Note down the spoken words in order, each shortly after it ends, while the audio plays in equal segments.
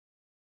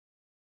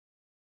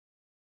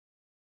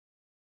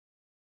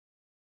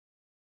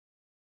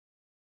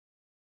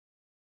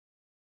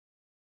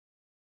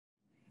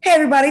Hey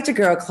everybody, it's your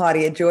girl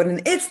Claudia Jordan.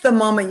 It's the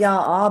moment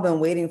y'all all been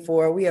waiting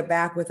for. We are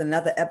back with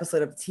another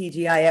episode of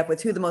TGIF with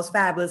two of the most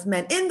fabulous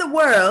men in the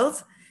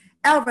world,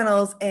 Al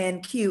Reynolds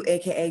and Q,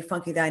 aka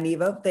Funky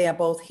Dineva. They are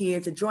both here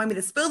to join me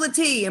to spill the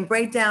tea and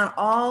break down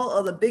all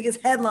of the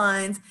biggest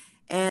headlines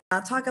and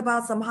talk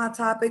about some hot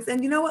topics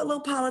and you know what, a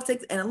little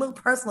politics and a little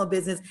personal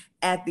business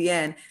at the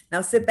end. Now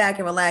sit back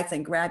and relax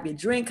and grab your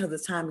drink because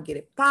it's time to get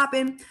it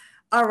popping.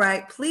 All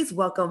right, please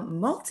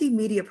welcome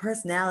multimedia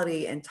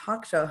personality and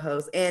talk show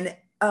host and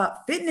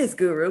fitness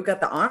guru, got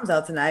the arms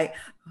out tonight,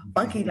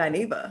 Funky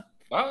Dineva.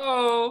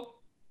 Uh-oh.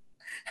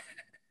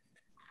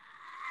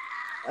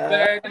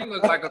 Dang, you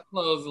look like a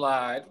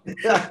clothesline.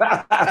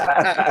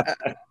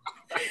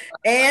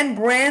 And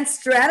brand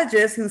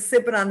strategist who's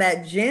sipping on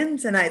that gin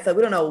tonight. So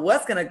we don't know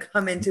what's going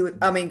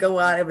to go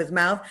out of his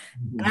mouth.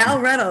 Al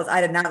Reynolds.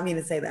 I did not mean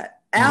to say that.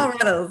 Al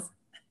Reynolds.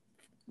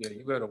 Yeah,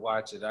 you better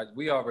watch it.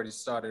 We already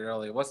started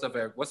earlier. What's up,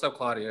 Eric? What's up,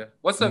 Claudia?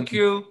 What's up,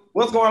 Q?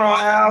 What's going on,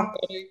 Al?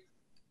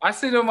 I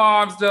see them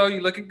arms though.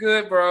 You looking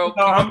good, bro. You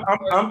know,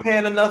 I'm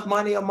paying enough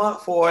money a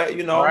month for it.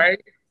 You know,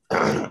 right?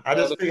 I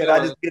just figured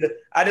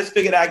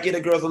I'd get the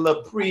girls a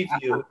little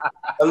preview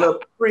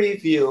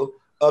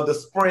of the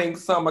spring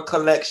summer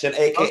collection,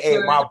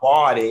 aka my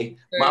body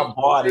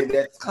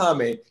that's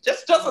coming.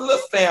 Just a little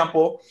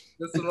sample.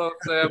 Just a little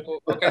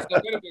sample. Okay, so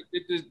wait a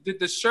minute. Did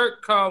the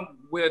shirt come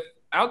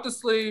without the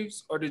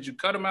sleeves, or did you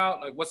cut them out?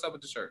 Like, what's up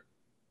with the shirt?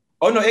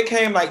 Oh no, it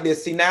came like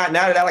this. See, now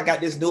that I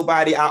got this new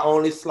body, I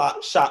only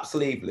shop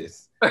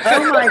sleeveless.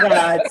 Oh my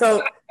God.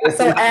 So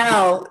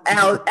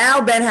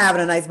Al been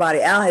having a nice body.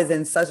 Al is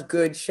in such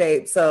good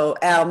shape. So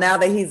Al, now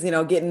that he's,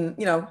 getting,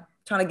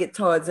 trying to get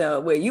towards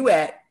where you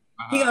at,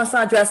 he gonna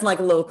start dressing like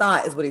a little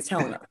thought is what he's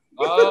telling us.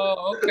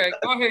 Oh, okay.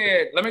 Go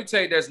ahead. Let me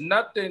tell you, there's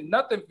nothing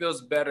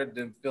feels better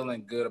than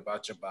feeling good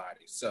about your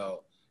body.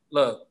 So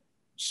look,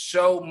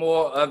 show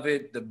more of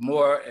it, the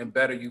more and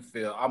better you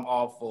feel. I'm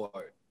all for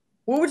it.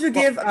 What would you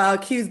give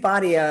Q's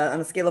body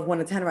on a scale of 1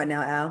 to 10 right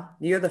now, Al?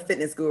 You're the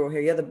fitness guru here.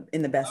 You're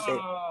in the best shape.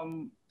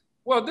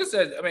 Well,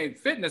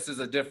 fitness is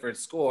a different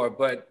score,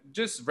 but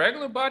just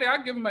regular body,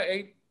 I give him an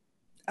 8,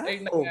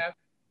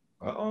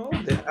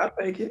 8.5. I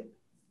take it.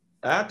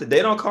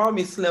 They don't call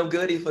me Slim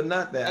Goody for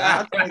nothing.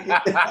 I take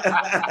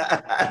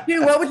it.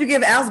 Q, what would you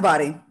give Al's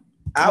body?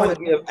 I would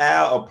give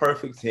Al a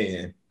perfect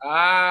 10.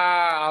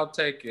 I'll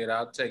take it.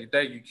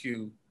 Thank you,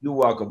 Q. You're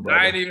welcome, brother.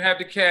 I didn't even have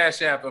to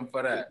cash app him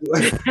for that.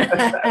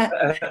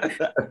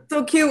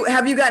 So, Q,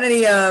 have you gotten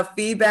any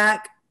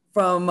feedback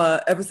from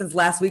ever since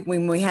last week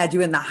when we had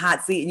you in the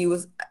hot seat and you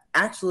was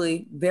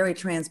actually very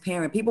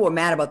transparent? People were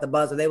mad about the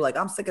buzzer. They were like,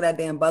 I'm sick of that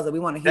damn buzzer. We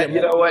want to hear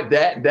You know what?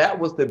 That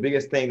was the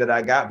biggest thing that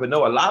I got. But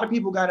no, a lot of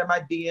people got in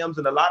my DMs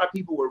and a lot of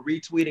people were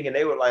retweeting and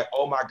they were like,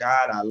 oh my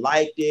God, I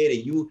liked it.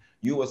 And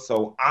you were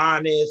so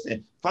honest.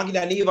 And Funky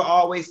Dineva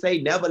always say,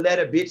 never let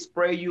a bitch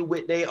spray you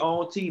with their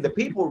own tea. The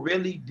people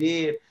really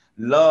did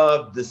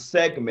love the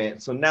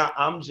segment. So now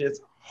I'm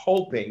just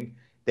hoping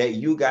that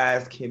you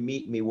guys can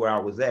meet me where I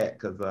was at.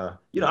 Because, I'm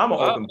an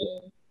open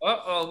book.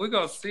 We're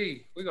going to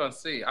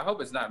see. I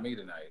hope it's not me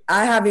tonight.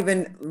 I have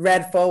even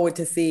read forward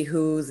to see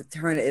whose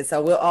turn it is.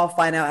 So we'll all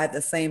find out at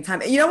the same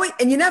time. And you know what?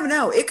 And you never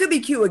know. It could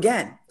be Q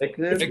again.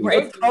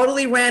 It's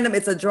totally random.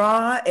 It's a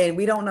draw. And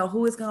we don't know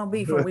who it's going to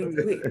be from week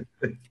to week.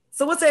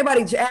 So what's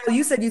everybody? Al,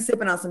 you said you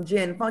sipping on some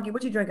gin. Funky,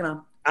 what you drinking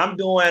on? I'm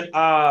doing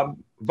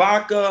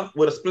vodka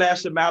with a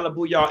splash of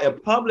Malibu, y'all. And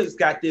Publix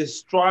got this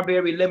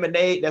strawberry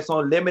lemonade that's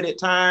on limited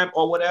time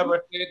or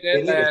whatever. We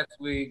did that last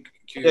week.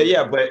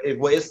 Yeah, but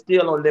it's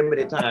still on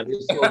limited time.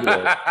 It's so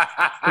good.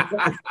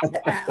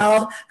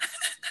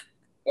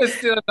 It's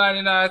still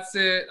 99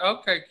 cents.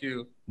 Okay,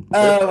 Q.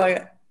 Oh my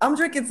God. I'm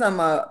drinking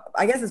some,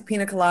 I guess it's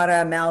pina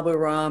colada, Malibu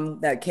rum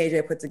that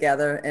KJ put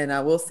together, and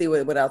we'll see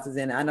what else is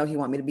in it. I know he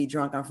want me to be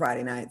drunk on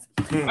Friday nights.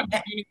 I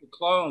think you need to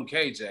clone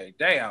KJ.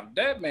 Damn,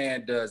 that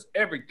man does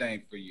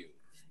everything for you.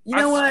 You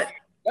know what?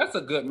 That's a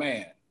good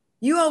man.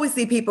 You always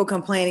see people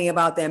complaining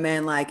about their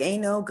man like,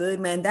 ain't no good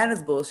man. That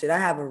is bullshit. I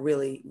have a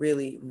really,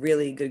 really,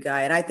 really good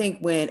guy. And I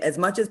think as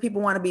much as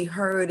people want to be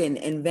heard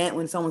and vent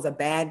when someone's a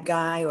bad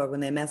guy or when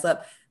they mess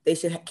up, they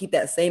should keep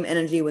that same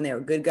energy when they're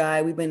a good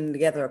guy. We've been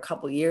together a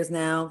couple of years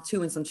now,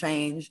 2 and some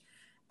change.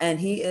 And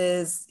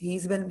he's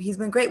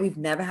been great. We've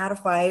never had a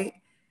fight.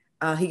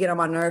 He get on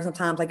my nerves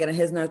sometimes, I get on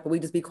his nerves, but we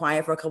just be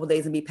quiet for a couple of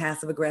days and be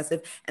passive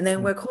aggressive. And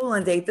then we're cool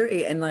on day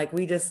 3. And like,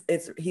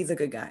 he's a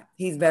good guy.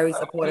 He's very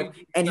supportive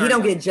and he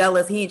don't get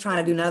jealous. He ain't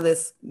trying to do none of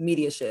this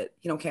media shit.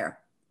 He don't care.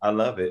 I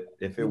love it.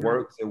 If it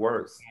works, it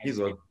works. He's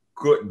a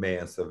good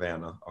man,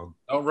 Savannah.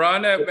 Don't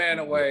run that man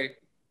away.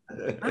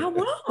 I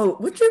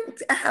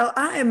won't.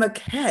 I am a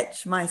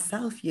catch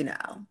myself,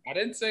 I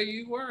didn't say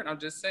you weren't. I'm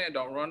just saying,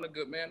 don't run the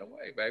good man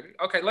away, baby.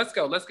 Okay, let's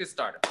go. Let's get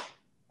started.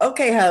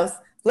 Okay, house.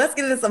 Let's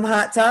get into some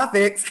hot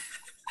topics.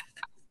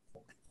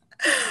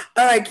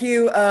 All right,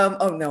 Q.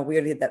 Oh no, we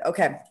already did that.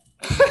 Okay.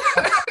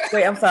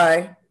 Wait, I'm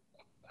sorry.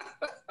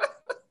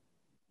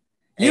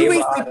 You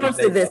recently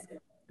posted this.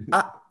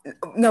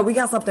 No, we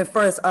got something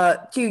first.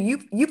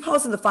 Q, you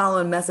posted the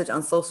following message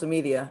on social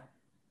media.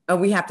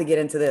 we have to get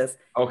into this.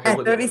 Okay. At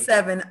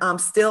 37, I'm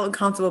still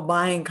uncomfortable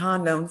buying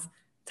condoms.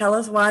 Tell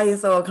us why you're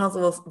so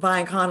uncomfortable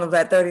buying condoms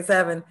at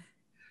 37.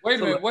 Wait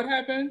a minute, what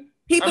happened?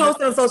 He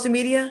posted on social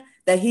media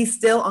that he's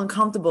still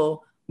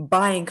uncomfortable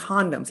buying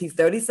condoms. He's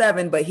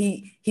 37, but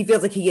he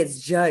feels like he gets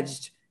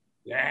judged.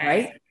 Yeah.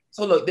 Right?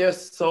 So look,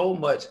 there's so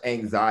much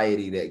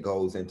anxiety that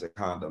goes into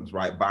condoms,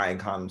 right? Buying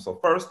condoms. So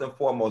first and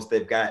foremost,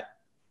 they've got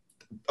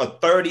a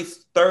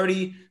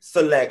 30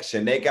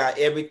 selection. They got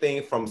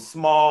everything from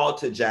small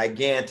to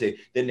gigantic.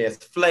 Then there's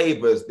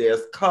flavors,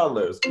 there's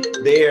colors,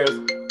 there's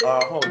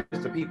hold on,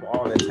 there's the people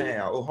all in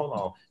town. Oh, hold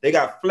on. They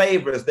got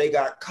flavors, they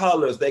got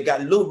colors, they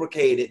got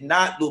lubricated,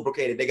 not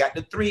lubricated. They got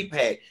the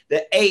 3-pack,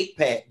 the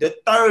 8-pack, the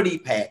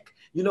 30-pack.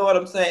 You know what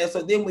I'm saying?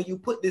 So then when you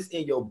put this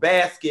in your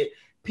basket,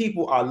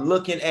 people are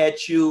looking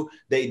at you,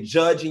 they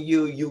judging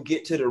you. You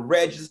get to the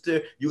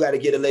register, you got to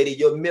get a lady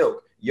your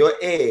milk, your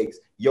eggs,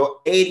 your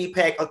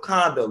 80-pack of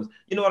condoms.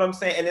 You know what I'm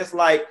saying? And it's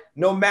like,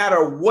 no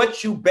matter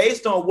what you,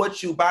 based on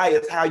what you buy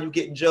is how you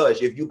get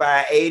judged. If you buy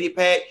an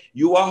 80-pack,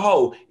 you a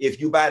hoe. If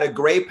you buy the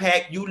gray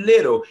pack, you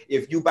little.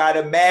 If you buy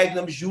the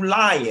magnums, you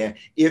lying.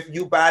 If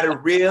you buy the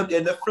ribbed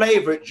and the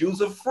flavored,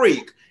 you's a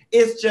freak.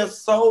 It's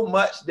just so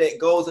much that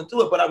goes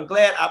into it. But I'm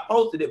glad I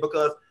posted it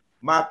because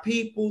my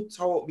people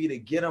told me to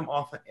get them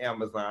off of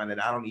Amazon and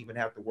I don't even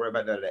have to worry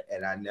about that.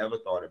 And I never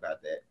thought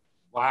about that.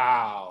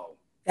 Wow.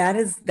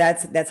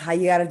 That's how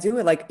you got to do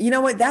it. Like, you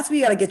know what? That's where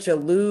you got to get your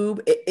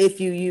lube.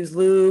 If you use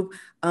lube,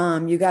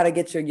 you got to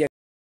get your,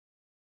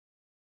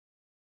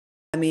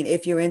 I mean,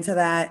 if you're into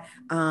that,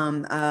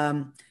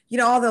 you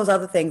know, all those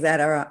other things that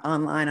are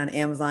online on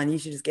Amazon, you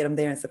should just get them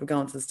there instead of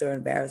going to the store and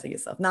embarrassing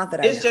yourself. Not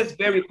that it's just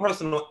very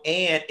personal,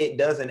 and it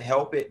doesn't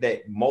help it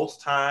that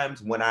most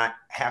times when I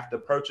have to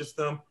purchase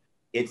them,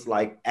 it's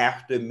like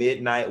after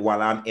midnight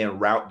while I'm en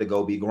route to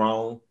go be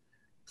grown.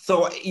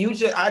 So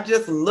I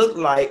just look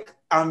like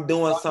I'm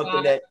doing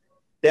something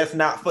that's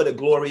not for the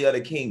glory of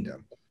the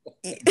kingdom.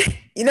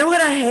 You know what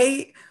I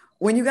hate?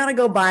 When you got to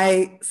go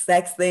buy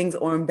sex things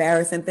or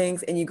embarrassing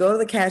things and you go to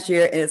the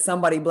cashier and it's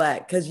somebody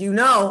black, because you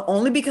know,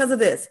 only because of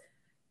this,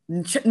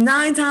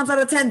 9 times out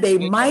of 10,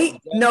 they might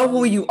know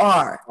who you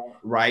are.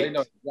 Right.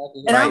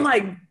 And I'm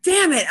like,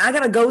 damn it, I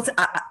got to go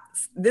to,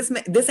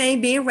 this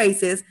ain't being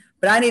racist,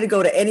 but I need to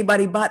go to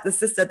anybody but the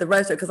sister at the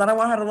register because I don't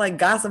want her to like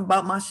gossip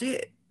about my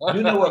shit.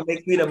 You know what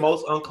makes me the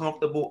most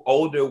uncomfortable?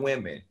 Older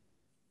women.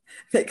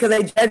 Because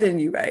they judging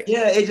you, right?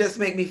 Yeah, it just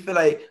make me feel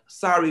like,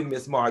 sorry,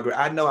 Miss Margaret,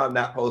 I know I'm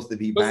not supposed to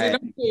be buying.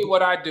 Let me tell you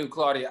what I do,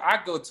 Claudia.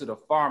 I go to the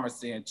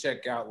pharmacy and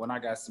check out when I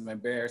got some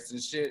embarrassing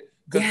shit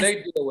because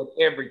they deal with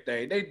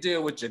everything. They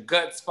deal with your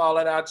guts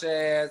falling out your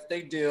ass.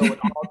 They deal with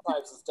all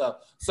types of stuff.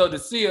 So to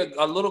see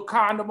a little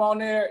condom on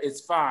there,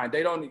 it's fine.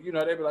 They don't, you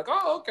know, they be like,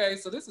 oh, okay,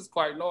 so this is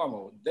quite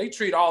normal. They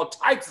treat all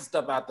types of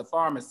stuff out the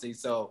pharmacy.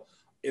 So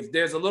if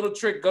there's a little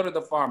trick, go to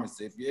the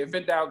pharmacy. If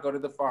in doubt, go to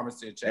the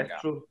pharmacy and check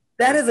out. True.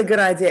 That is a good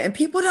idea. And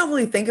people don't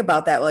really think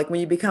about that. Like when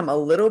you become a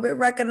little bit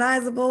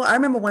recognizable. I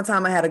remember one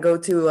time I had to go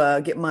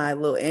to get my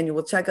little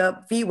annual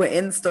checkup. Feet were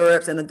in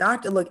stirrups and the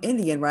doctor looked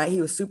Indian, right?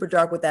 He was super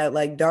dark with that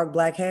like dark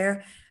black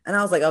hair. And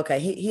I was like, okay,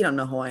 he don't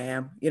know who I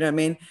am. You know what I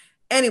mean?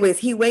 Anyways,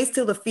 he waits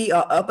till the feet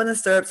are up in the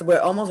stirrups.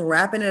 We're almost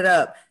wrapping it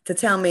up to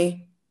tell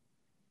me,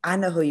 I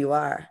know who you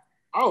are.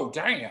 Oh,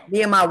 damn.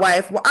 Me and my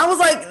wife. I was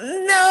like,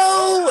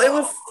 no, it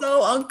was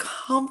so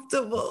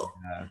uncomfortable.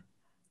 Yeah.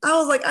 I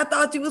was like, I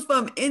thought you was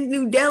from in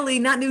New Delhi,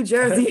 not New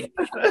Jersey.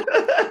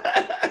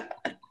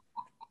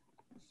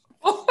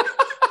 You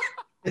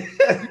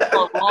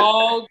are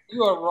wrong.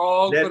 You are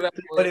wrong for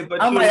that.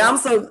 I'm like,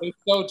 it's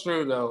so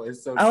true though.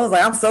 It's so. I was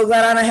like, I'm so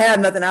glad I don't have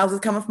nothing. I was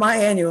just coming for my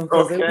annual.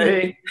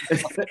 Okay.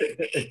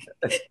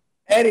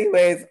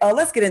 Anyways,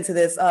 let's get into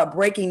this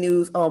breaking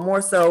news, or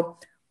more so,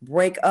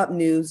 breakup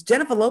news.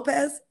 Jennifer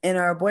Lopez and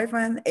her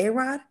boyfriend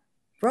A-Rod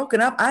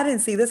broken up. I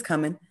didn't see this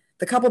coming.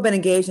 The couple been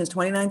engaged since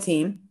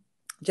 2019.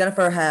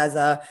 Jennifer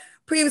has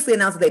previously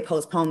announced that they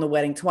postponed the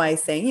wedding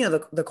twice, saying, you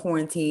know, the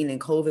quarantine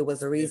and COVID was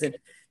the reason.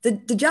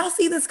 Did y'all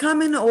see this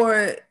coming,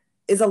 or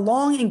is a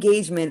long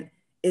engagement,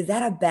 is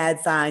that a bad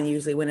sign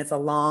usually when it's a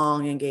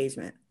long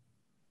engagement?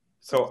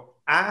 So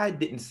I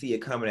didn't see it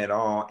coming at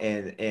all.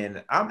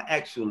 And I'm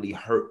actually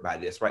hurt by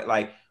this, right?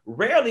 Like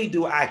rarely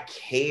do I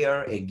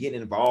care and get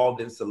involved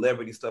in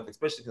celebrity stuff,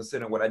 especially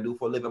considering what I do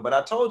for a living. But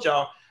I told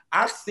y'all,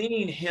 I've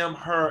seen him,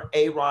 her,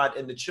 A-Rod,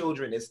 and the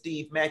children, and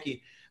Steve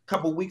Mackey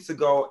couple weeks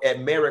ago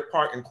at Merrick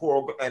Park in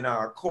Coral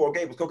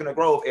Gables, Coconut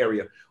Grove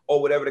area, or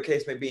whatever the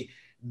case may be.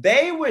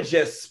 They were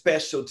just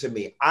special to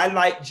me. I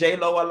like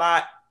JLO a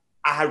lot.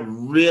 I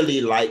really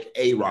like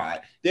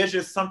A-Rod. There's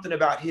just something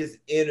about his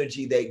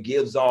energy that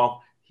gives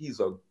off,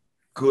 he's a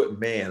good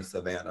man,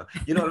 Savannah.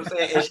 You know what I'm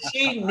saying? And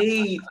she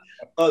needs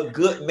a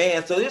good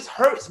man. So this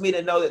hurts me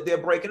to know that they're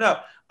breaking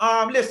up.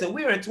 Listen,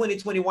 we're in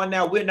 2021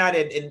 now. We're not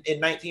in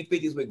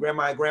 1950s with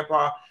grandma and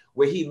grandpa,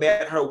 where he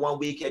met her one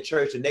week at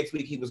church, and next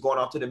week he was going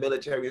off to the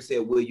military and said,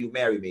 will you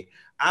marry me?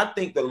 I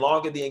think the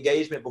longer the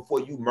engagement before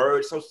you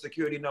merge social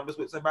security numbers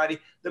with somebody,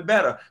 the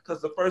better.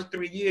 Because the first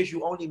 3 years,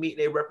 you only meet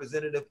their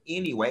representative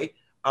anyway.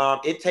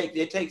 It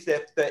takes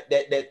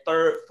that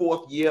third,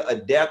 fourth year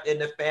of death in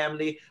the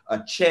family,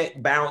 a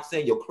check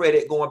bouncing, your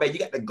credit going back. You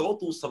got to go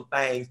through some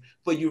things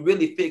for you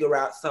really figure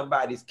out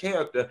somebody's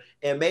character.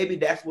 And maybe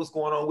that's what's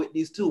going on with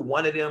these two.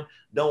 One of them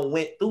don't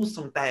went through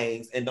some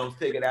things and don't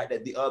figure out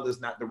that the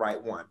other's not the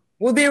right one.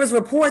 Well, there was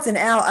reports, and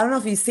Al, I don't know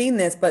if you've seen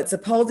this, but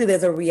supposedly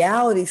there's a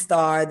reality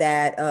star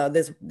that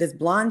this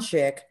blonde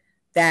chick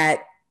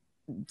that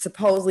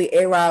supposedly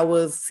A-Rod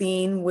was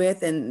seen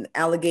with, and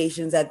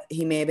allegations that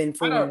he may have been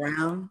fooling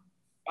around.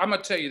 I'm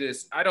gonna tell you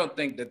this. I don't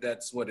think that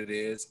that's what it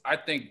is. I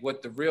think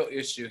what the real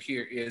issue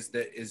here is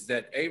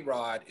that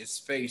A-Rod is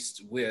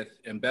faced with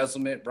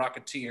embezzlement,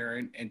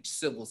 racketeering, and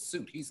civil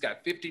suit. He's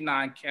got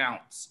 59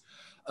 counts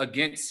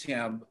against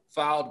him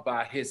filed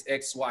by his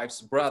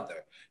ex-wife's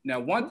brother. Now,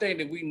 one thing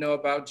that we know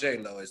about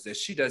JLo is that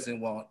she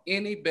doesn't want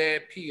any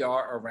bad PR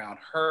around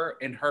her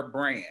and her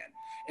brand.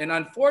 And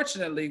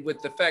unfortunately,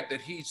 with the fact that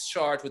he's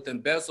charged with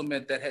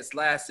embezzlement that has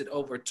lasted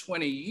over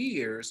 20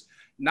 years,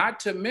 not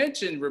to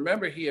mention,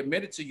 remember, he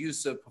admitted to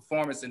use of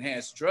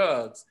performance-enhanced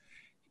drugs.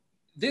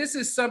 This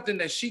is something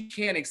that she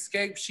can't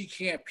escape, she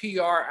can't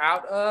PR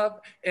out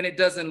of, and it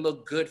doesn't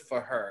look good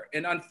for her.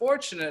 And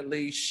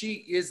unfortunately, she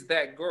is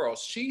that girl.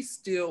 She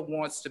still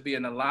wants to be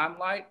in the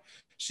limelight.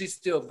 She's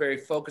still very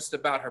focused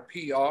about her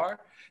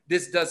PR.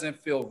 This doesn't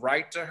feel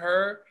right to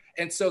her.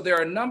 And so there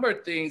are a number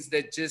of things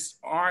that just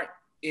aren't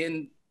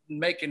in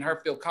making her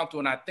feel comfortable.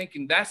 And I think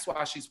that's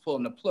why she's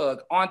pulling the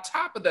plug. On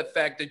top of the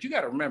fact that you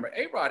got to remember,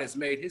 A-Rod has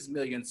made his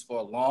millions for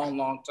a long,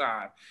 long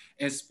time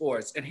in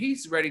sports. And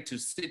he's ready to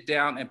sit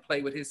down and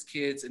play with his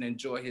kids and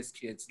enjoy his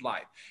kids'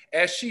 life.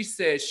 As she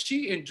says,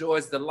 she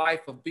enjoys the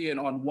life of being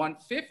on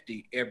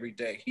 150 every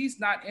day. He's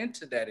not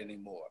into that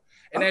anymore.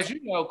 And as you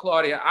know,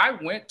 Claudia, I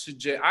went to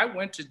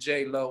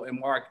JLo and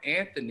Mark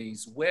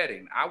Anthony's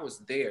wedding. I was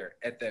there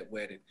at that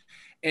wedding.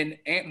 And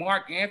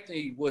Mark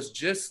Anthony was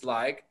just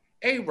like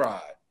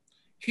A-Rod.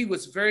 He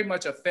was very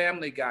much a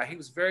family guy. He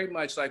was very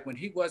much like when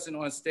he wasn't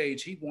on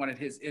stage, he wanted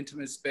his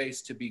intimate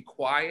space to be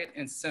quiet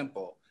and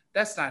simple.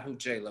 That's not who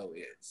JLo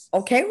is.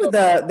 Okay, with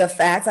the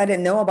facts, I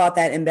didn't know about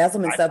that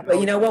embezzlement stuff. But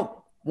you know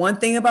what? One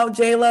thing about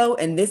JLo,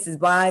 and this is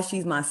why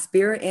she's my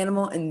spirit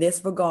animal in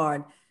this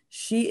regard,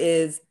 she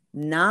is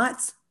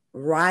not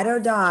ride or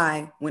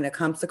die when it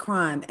comes to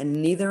crime, and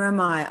neither am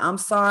I. I'm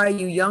sorry,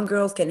 you young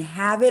girls can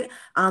have it.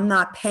 I'm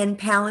not pen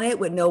paling it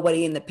with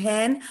nobody in the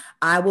pen.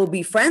 I will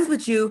be friends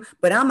with you,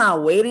 but I'm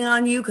not waiting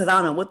on you because I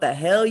don't know what the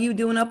hell you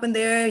doing up in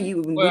there. I'm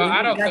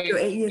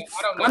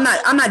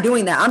not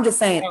doing that. I'm just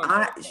saying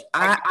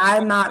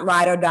I'm not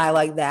ride or die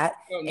like that.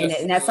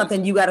 And that's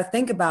something you got to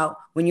think about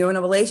when you're in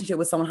a relationship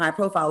with someone high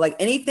profile. Like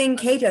anything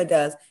KJ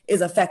does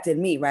is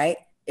affecting me, right?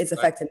 It's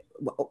affecting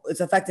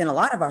a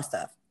lot of our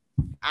stuff.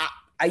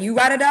 Are you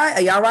ride or die?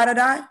 Are y'all ride or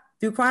die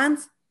through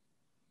crimes?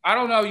 I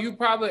don't know.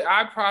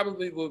 I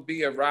probably would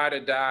be a ride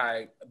or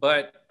die,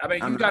 but I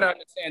mean, you got to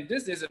understand,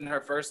 this isn't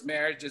her first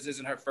marriage. This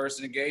isn't her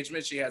first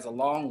engagement. She has a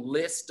long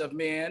list of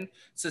men,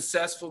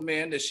 successful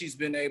men that she's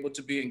been able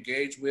to be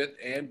engaged with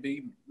and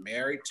be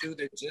married to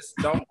that just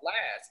don't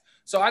last.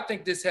 So I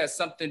think this has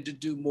something to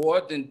do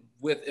more than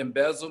with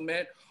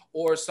embezzlement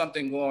or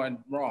something going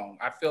wrong.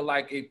 I feel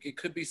like it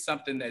could be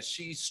something that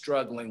she's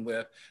struggling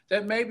with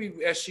that maybe,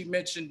 as she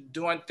mentioned,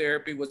 doing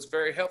therapy was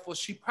very helpful.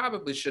 She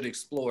probably should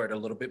explore it a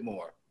little bit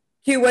more.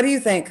 Hugh, what do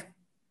you think?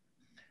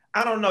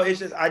 I don't know.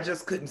 I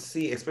just couldn't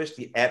see,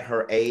 especially at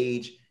her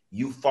age,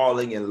 you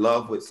falling in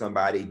love with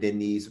somebody, then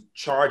these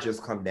charges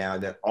come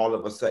down, that all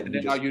of a sudden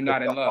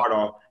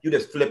you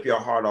just flip your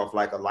heart off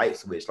like a light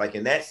switch. Like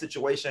in that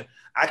situation,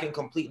 I can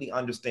completely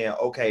understand,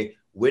 okay,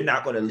 we're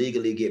not going to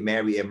legally get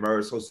married and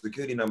merge social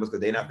security numbers because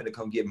they're not going to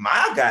come get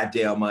my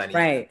goddamn money.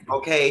 Right.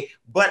 Okay.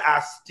 But I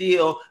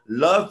still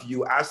love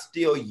you. I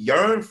still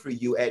yearn for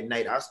you at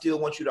night. I still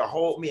want you to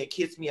hold me and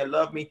kiss me and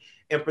love me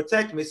and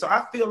protect me. So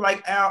I feel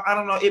like, Al, I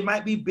don't know, it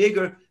might be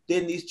bigger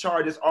than these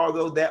charges,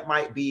 although that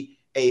might be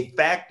a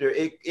factor.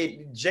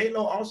 JLo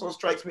also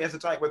strikes me as the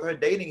type with her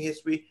dating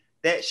history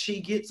that she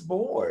gets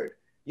bored.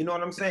 You know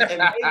what I'm saying?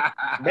 And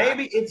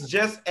maybe it's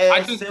just as I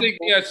just simple.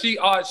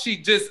 Think, she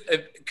just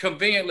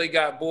conveniently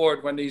got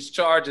bored when these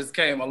charges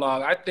came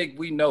along. I think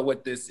we know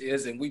what this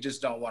is, and we just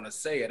don't want to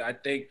say it. I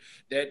think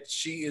that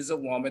she is a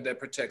woman that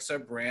protects her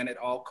brand at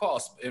all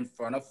costs, in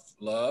front of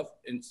love,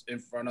 in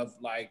front of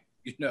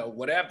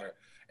whatever.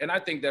 And I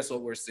think that's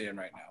what we're seeing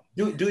right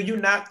now. Do you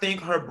not think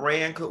her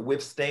brand could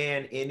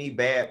withstand any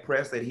bad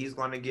press that he's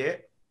going to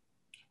get?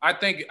 I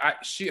think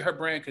her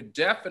brand could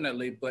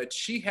definitely, but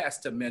she has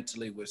to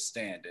mentally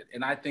withstand it.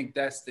 And I think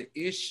that's the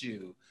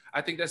issue.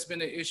 I think that's been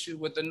the issue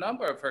with a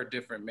number of her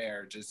different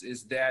marriages,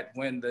 is that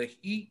when the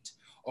heat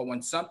or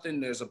when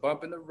there's a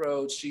bump in the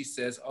road, she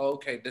says, oh,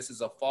 okay, this is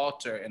a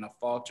falter, and a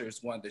falter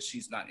is one that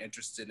she's not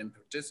interested in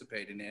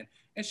participating in.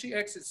 And she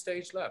exits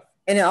stage left.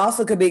 And it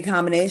also could be a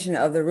combination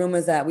of the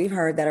rumors that we've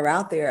heard that are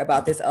out there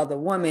about this other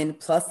woman,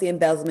 plus the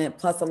embezzlement,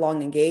 plus the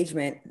long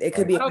engagement. It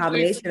could be a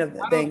combination of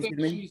things. I don't think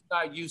she's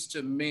not used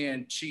to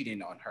men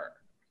cheating on her.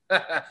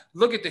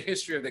 Look at the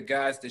history of the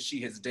guys that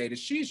she has dated.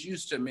 She's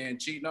used to men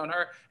cheating on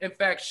her. In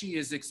fact, she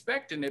is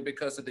expecting it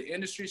because of the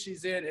industry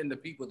she's in and the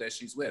people that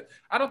she's with.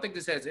 I don't think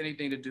this has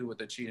anything to do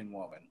with a cheating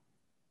woman.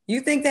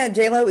 You think that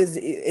JLO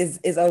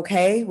is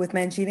okay with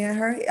men cheating on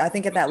her? I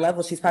think at that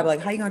level, she's probably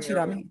like, how you gonna cheat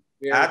on me?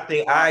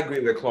 I agree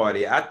with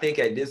Claudia. I think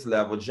at this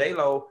level,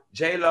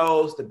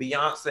 JLo's, the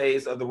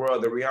Beyoncés of the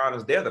world, the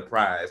Rihannas, they're the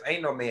prize.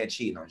 Ain't no man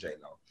cheating on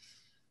JLo.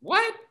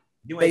 What?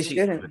 You ain't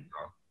cheating on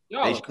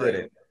JLo. They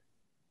shouldn't.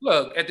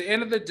 Look, at the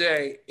end of the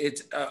day,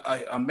 it's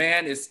a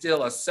man is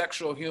still a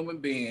sexual human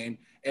being,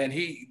 and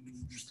he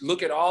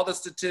look at all the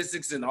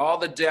statistics and all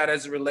the data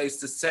as it relates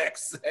to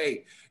sex.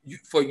 Hey,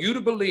 for you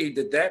to believe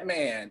that that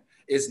man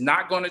is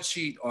not going to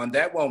cheat on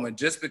that woman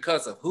just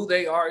because of who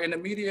they are in the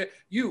media,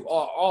 you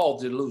are all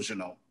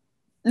delusional.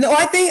 No,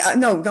 I think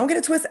no, don't get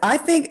it twisted. I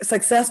think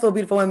successful,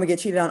 beautiful women get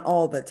cheated on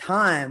all the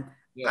time.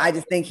 Yeah. I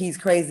just think he's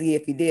crazy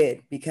if he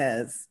did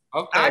because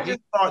I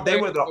just thought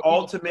they were the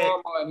ultimate.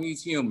 And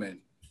he's human.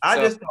 I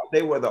just thought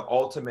they were the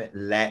ultimate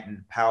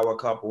Latin power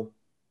couple.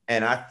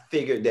 And I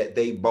figured that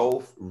they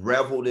both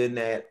reveled in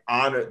that,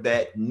 honored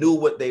that, knew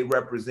what they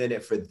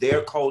represented for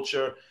their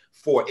culture,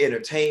 for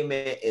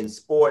entertainment and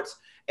sports.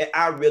 And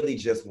I really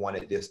just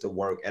wanted this to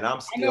work. And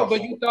I'm still. I know,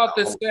 but you thought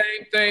the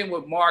same thing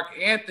with Mark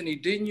Anthony,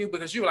 didn't you?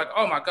 Because you were like,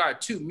 oh my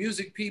God, two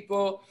music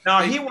people. No,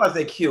 he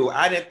wasn't cute.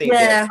 I didn't think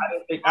that.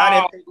 I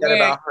didn't think that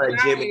about her and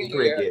Jimmy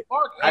Cricket.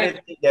 I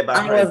didn't think that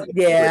about her.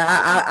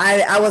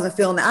 I wasn't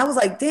feeling that. I was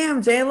like,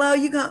 damn,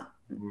 JLo, you gonna.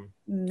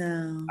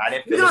 No, I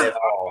didn't feel it at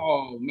all.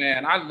 Oh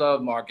man, I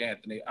love Mark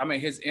Anthony. I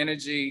mean, his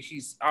energy.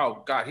 He's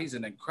he's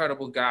an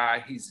incredible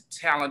guy. He's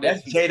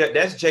talented.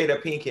 That's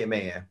Jada Pinkett,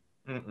 man.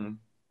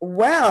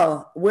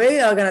 Well, we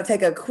are gonna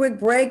take a quick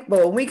break,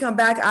 but when we come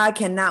back, I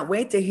cannot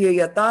wait to hear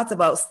your thoughts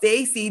about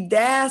Stacey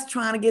Dash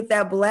trying to get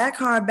that black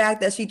card back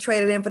that she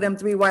traded in for them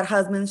 3 white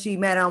husbands she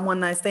met on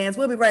one night stands.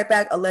 We'll be right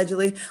back,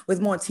 allegedly,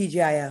 with more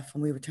TGIF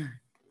when we return.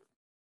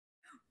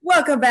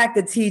 Welcome back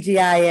to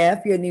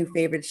TGIF, your new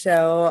favorite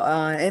show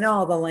in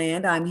all the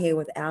land. I'm here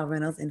with Al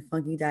Reynolds and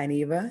Funky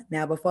Dineva.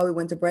 Now, before we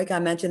went to break, I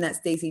mentioned that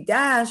Stacey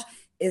Dash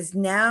is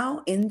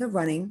now in the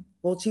running.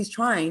 Well, she's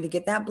trying to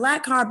get that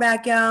black card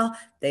back, y'all.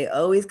 They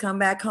always come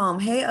back home.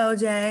 Hey,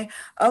 OJ.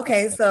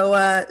 Okay,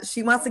 so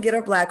she wants to get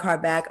her black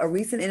card back. A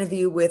recent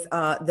interview with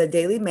the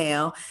Daily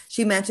Mail,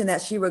 she mentioned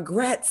that she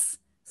regrets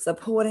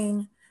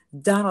supporting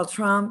Donald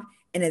Trump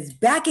and is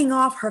backing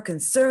off her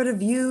conservative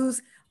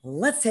views.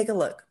 Let's take a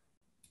look.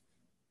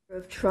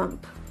 Of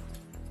Trump,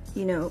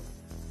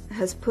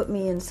 has put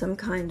me in some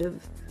kind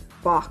of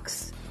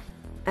box,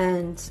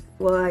 and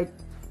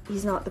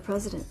he's not the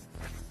president.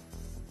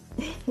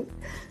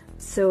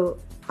 So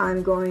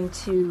I'm going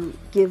to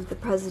give the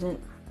president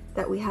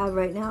that we have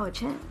right now a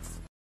chance.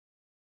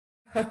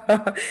 As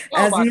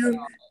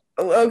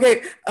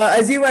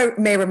you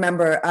may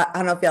remember, I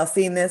don't know if y'all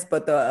seen this,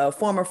 but the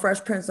former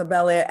Fresh Prince of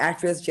Bel-Air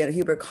actress Janet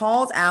Hubert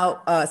called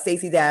out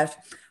Stacey Dash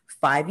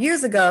 5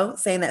 years ago,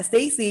 saying that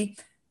Stacey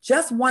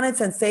just wanted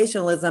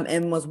sensationalism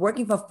and was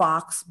working for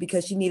Fox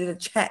because she needed a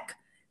check.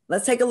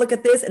 Let's take a look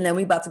at this, and then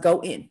we're about to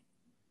go in.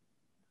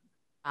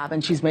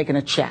 And she's making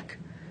a check,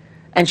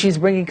 and she's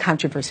bringing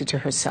controversy to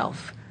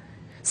herself.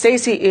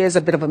 Stacey is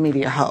a bit of a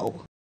media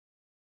hoe.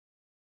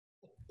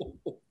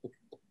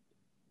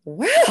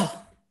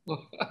 Well,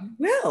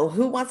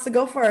 who wants to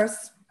go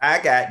first?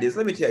 I got this.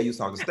 Let me tell you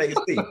something,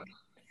 Stacey.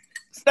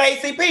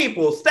 Stacey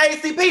people,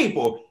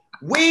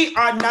 we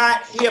are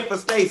not here for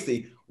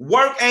Stacey.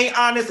 Work ain't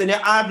honest, and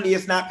it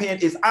obviously not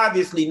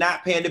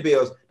paying the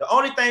bills. The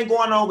only thing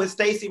going on with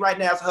Stacey right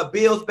now is her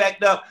bills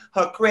backed up,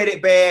 her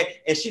credit bad,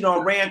 and she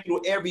done ran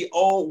through every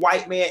old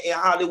white man in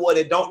Hollywood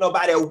and don't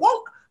nobody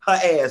woke her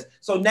ass.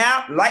 So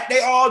now, like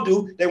they all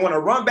do, they want to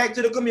run back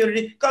to the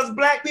community because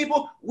black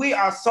people, we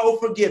are so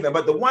forgiving.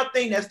 But the one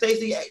thing that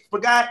Stacey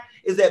forgot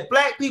is that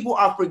black people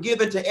are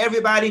forgiven to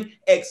everybody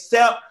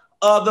except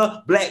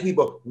other black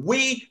people.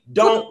 We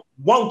don't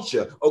want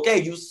you,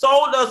 okay? You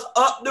sold us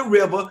up the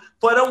river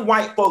for them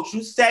white folks.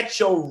 You sat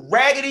your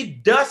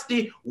raggedy,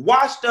 dusty,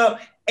 washed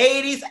up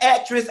 80s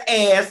actress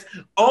ass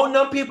on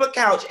them people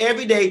couch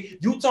every day.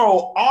 You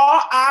told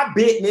all our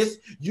business.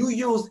 You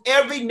used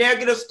every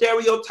negative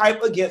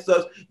stereotype against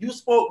us. You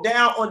spoke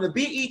down on the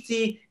BET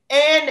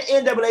and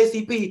the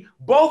NAACP,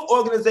 both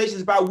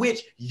organizations by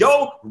which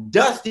your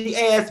dusty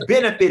ass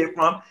benefited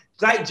from.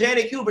 Like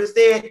Janet Hubert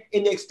said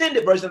in the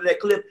extended version of that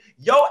clip,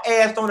 your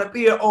ass don't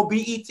appear on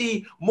BET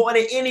more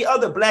than any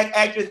other black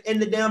actress in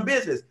the damn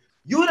business.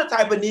 You the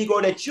type of Negro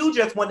that you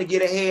just want to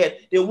get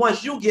ahead. Then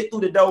once you get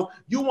through the door,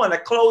 you want to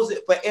close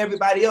it for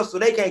everybody else so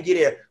they can't get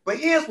in. But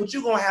here's what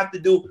you're going to have to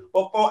do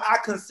before I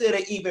consider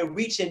even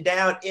reaching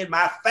down in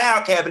my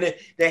file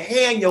cabinet to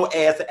hand your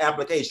ass an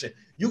application.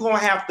 You're going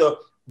to have to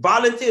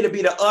volunteer to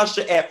be the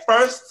usher at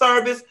first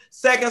service,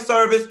 second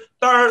service,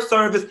 third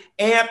service,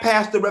 and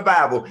pastor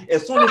revival.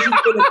 As soon as you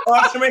finish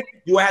ushering,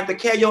 you will have to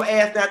carry your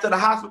ass down to the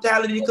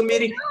hospitality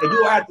committee, and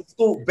you will have to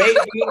scoop baked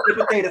beans and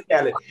potato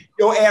salad.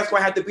 Your ass will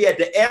have to be at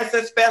the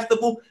Essence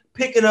Festival,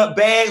 picking up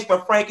bags for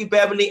Frankie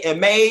Beverly and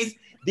Maze.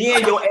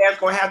 Then your ass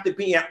gonna have to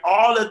be in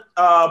all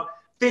the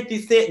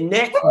 50 Cent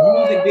next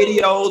music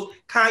videos,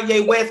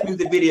 Kanye West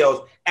music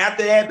videos.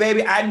 After that,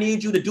 baby, I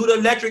need you to do the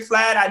electric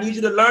slide. I need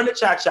you to learn the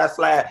cha-cha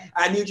slide.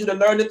 I need you to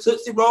learn the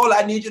Tootsie Roll.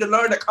 I need you to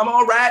learn to come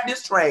on, ride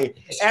this train.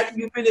 After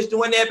you finish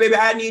doing that, baby,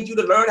 I need you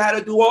to learn how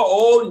to do an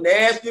old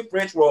nasty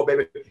French roll,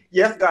 baby.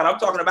 Yes, God, I'm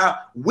talking about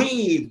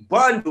weave,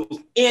 bundles,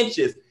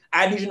 inches.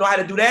 I need you to know how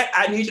to do that.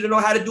 I need you to know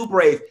how to do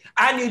braids.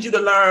 I need you to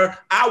learn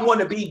I Want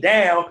to Be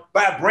Down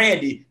by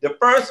Brandy, the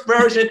first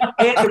version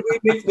and the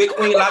remix with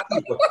Queen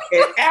Latifah.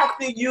 And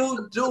after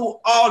you do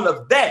all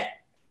of that,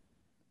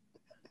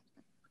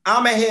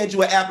 I'm going to hand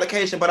you an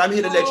application, but I'm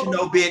here to let you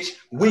know, bitch,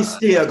 we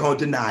still going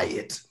to deny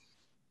it.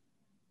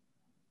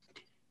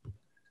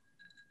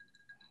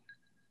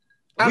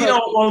 We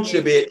don't want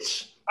you,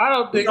 bitch. I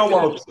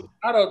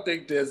don't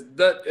think there's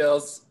nothing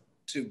else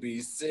to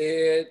be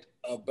said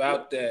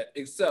about that,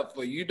 except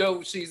for,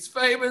 she's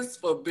famous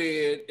for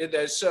being in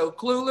that show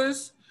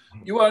Clueless.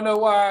 You want to know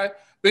why?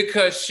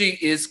 Because she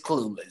is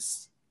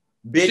clueless.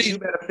 Bitch, you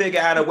better figure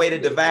out a way to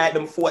divide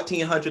them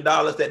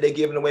 $1,400 that they're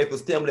giving away for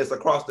stimulus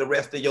across the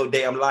rest of your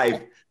damn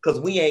life, because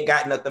we ain't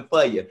got nothing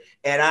for you.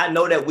 And I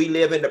know that we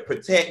live in the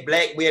protect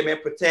black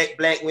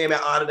women,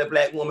 honor the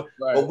black woman,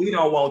 right. But we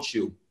don't want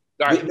you.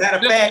 Right. Matter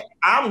of fact,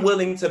 I'm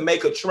willing to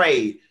make a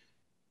trade.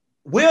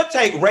 We'll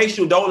take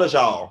Rachel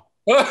Dolezal.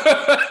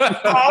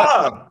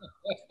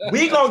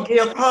 We gonna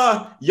give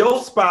her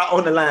your spot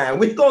on the line.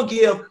 We gonna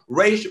give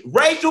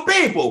Rachel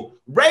people.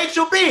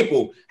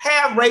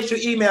 Have Rachel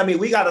email me.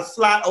 We got a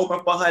slot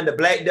open for her in the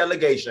black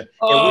delegation.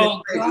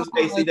 And we'll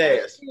Stacey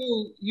Dash.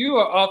 You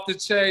are off the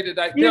chain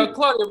tonight. Yeah. Now,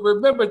 Claudia,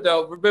 remember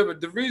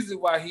the reason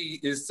why he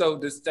is so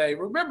disdained.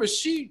 Remember,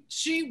 she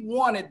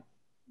wanted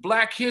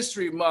Black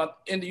History Month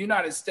in the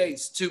United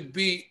States to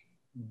be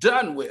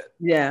done with.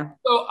 Yeah.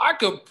 So I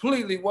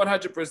completely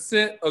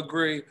 100%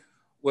 agree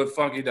with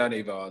Funky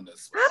Dineva on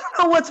this. I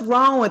don't know what's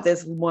wrong with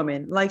this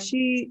woman. Like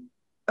she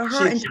owes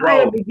her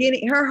entire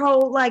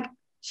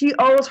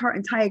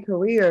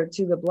career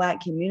to the Black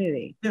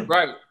community.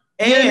 Right.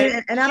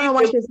 And I don't know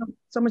why she has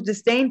so much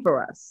disdain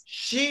for us.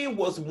 She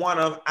was one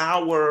of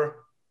our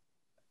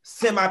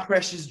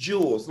semi-precious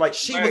jewels. Like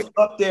she was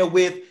up there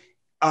with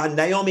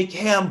Naomi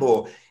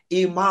Campbell,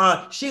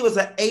 Iman. She was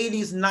an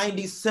 80s,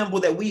 90s symbol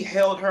that we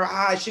held her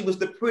high. She was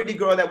the pretty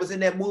girl that was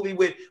in that movie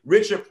with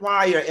Richard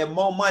Pryor and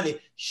Mo Money.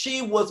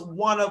 She was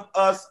one of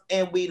us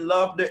and we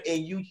loved her,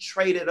 and you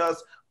traded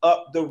us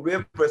up the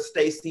river,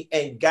 Stacey,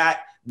 and got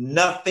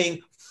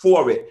nothing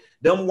for it.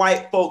 Them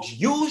white folks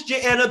used you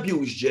and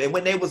abused you. And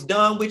when they was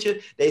done with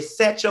you, they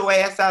set your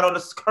ass out on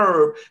the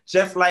curb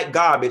just like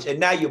garbage. And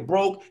now you're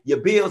broke, your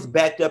bills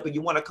backed up, and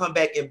you want to come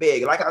back and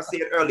beg. Like I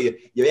said earlier,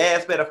 your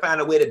ass better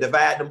find a way to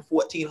divide them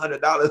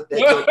 $1,400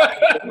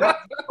 that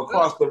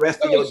across the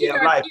rest of your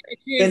damn life.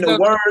 In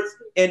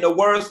the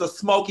words of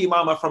Smokey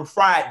Mama from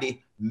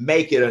Friday,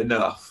 make it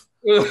enough.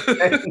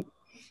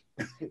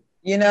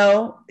 You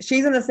know,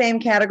 she's in the same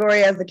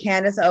category as the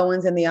Candace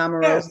Owens and the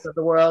Omarosas of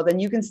the world,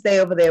 and you can stay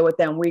over there with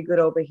them. We're good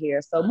over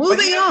here. So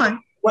moving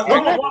on.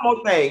 One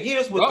more thing.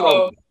 Here's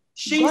what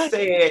she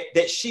said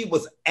that she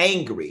was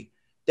angry.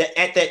 That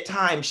at that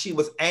time she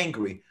was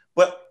angry.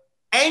 But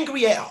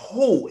angry at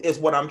who is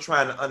what I'm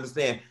trying to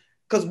understand.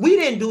 Because we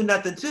didn't do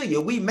nothing to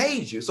you. We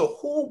made you. So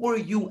who were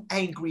you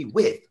angry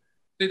with?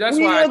 See,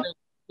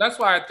 that's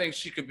why I think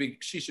she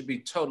should be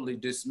totally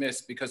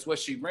dismissed, because what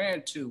she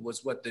ran to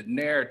was what the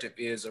narrative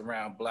is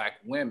around Black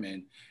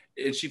women.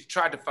 And she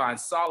tried to find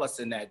solace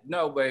in that.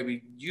 No,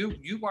 baby,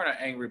 you weren't an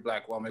angry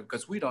Black woman,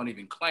 because we don't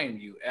even claim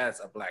you as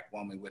a Black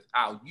woman. With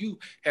how you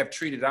have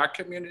treated our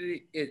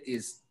community, it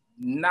is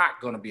not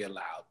going to be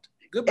allowed.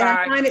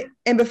 Goodbye.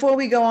 And before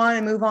we go on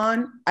and move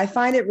on, I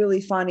find it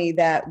really funny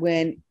that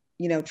when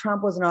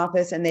Trump was in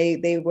office and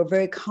they were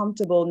very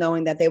comfortable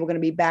knowing that they were going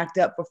to be backed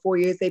up for 4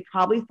 years, they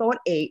probably thought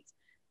 8.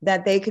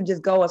 That they could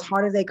just go as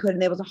hard as they could.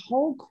 And there was a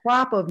whole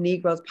crop of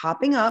Negroes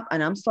popping up.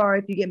 And I'm sorry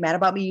if you get mad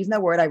about me using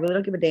that word. I really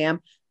don't give a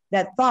damn.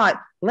 That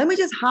thought, let me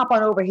just hop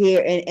on over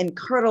here and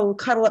cuddle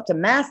up to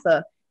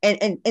massa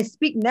and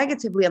speak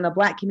negatively on the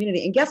Black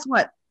community. And guess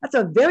what? That's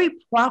a very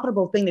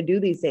profitable thing to do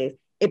these days.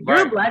 If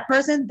you're a Black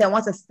person that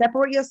wants to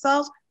separate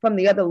yourselves from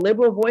the other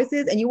liberal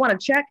voices and you want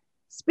to check,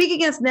 speak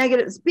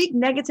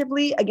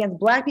negatively against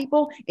Black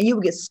people, and you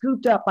will get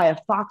scooped up by a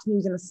Fox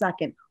News in a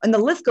second. And the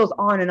list goes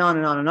on and on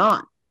and on and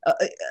on.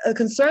 A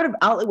conservative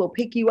outlet will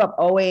pick you up,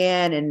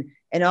 OAN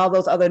and all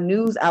those other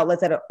news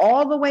outlets that are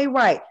all the way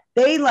right.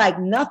 They like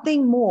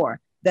nothing more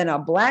than a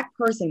Black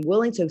person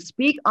willing to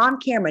speak on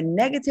camera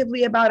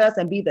negatively about us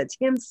and be the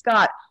Tim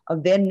Scott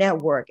of their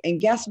network. And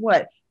guess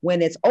what?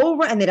 When it's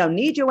over and they don't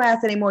need your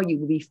ass anymore, you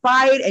will be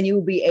fired and you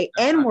will be a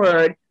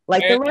N-word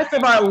like the rest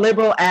of our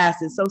liberal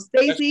asses. So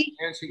Stacey,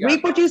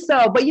 reap what you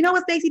sow. But you know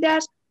what, Stacey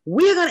Dash?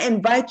 We're going to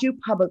invite you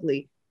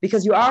publicly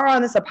because you are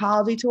on this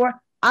apology tour.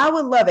 I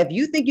would love, if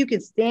you think you can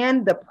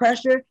stand the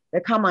pressure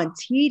that come on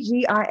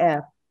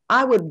TGIF,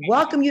 I would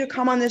welcome you to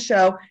come on this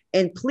show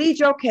and plead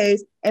your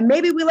case. And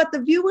maybe we let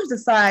the viewers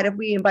decide if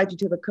we invite you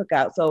to the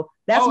cookout. So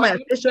that's my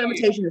official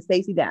invitation to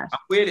Stacey Dash. I'm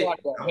with it.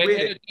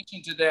 In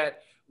addition to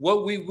that,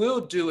 What we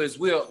will do is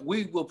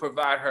we will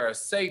provide her a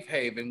safe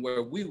haven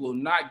where we will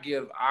not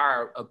give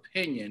our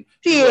opinion.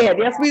 Yeah,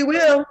 yes, we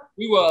will.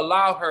 We will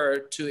allow her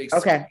to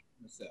express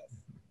herself.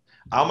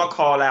 I'm gonna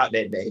call out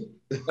that day.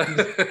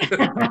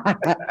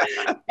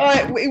 All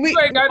right, we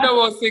ain't got no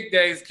more sick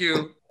days,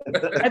 Q.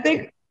 I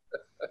think.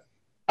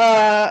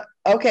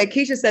 Okay,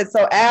 Keisha said,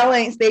 so Al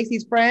ain't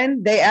Stacey's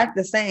friend. They act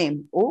the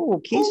same.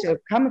 Ooh, Keisha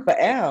coming for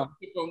Al.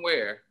 From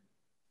where?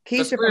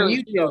 Keisha from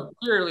YouTube.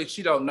 Clearly,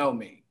 she don't know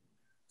me.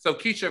 So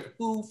Keisha,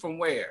 who from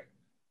where?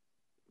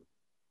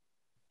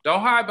 Don't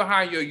hide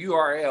behind your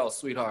URL,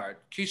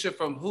 sweetheart. Keisha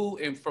from who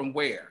and from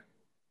where?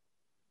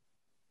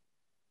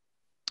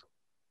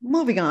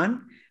 Moving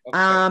on.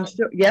 Okay.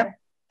 Sure, yep.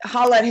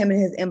 Holler at him in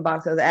his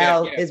inbox because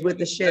Al is with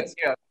the shits.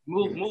 Yeah,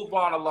 move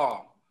on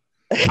along.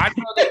 I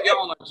know that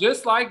y'all are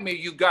just like me.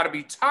 You got to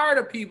be tired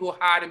of people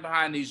hiding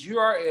behind these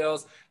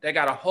URLs. They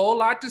got a whole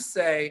lot to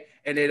say,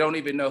 and they don't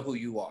even know who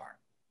you are.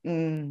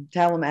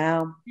 Tell them,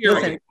 Al.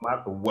 Listen,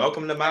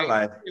 welcome to my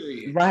life.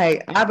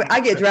 Right.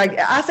 I get dragged.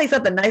 I say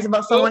something nice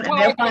about someone,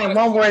 and they'll find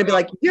one word and be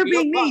like, "You're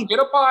being mean." Get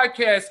a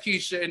podcast,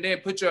 Keisha, and then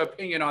put your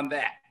opinion on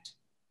that.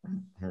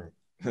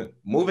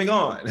 Moving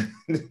on.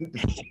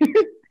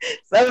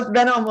 So it's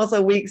been almost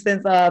a week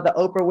since the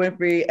Oprah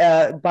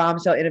Winfrey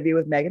bombshell interview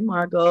with Meghan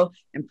Markle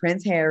and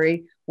Prince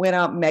Harry went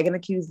out. Meghan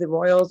accused the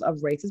royals of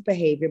racist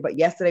behavior, but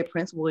yesterday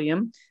Prince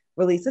William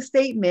released a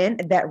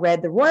statement that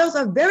read, "The royals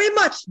are very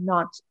much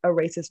not a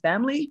racist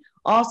family."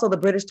 Also, the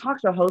British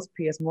talk show host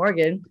Piers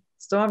Morgan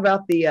stormed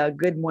out the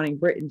Good Morning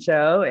Britain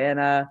show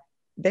and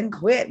then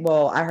quit.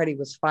 Well, I heard he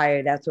was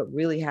fired. That's what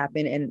really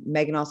happened. And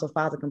Meghan also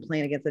filed a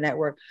complaint against the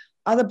network.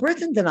 Are the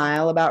Brits in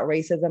denial about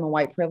racism and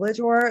white privilege,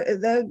 or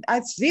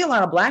I see a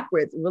lot of Black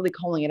Brits really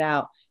calling it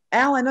out?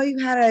 Al, I know you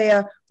had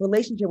a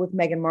relationship with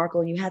Meghan Markle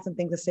and you had some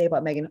things to say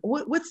about Meghan.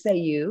 What say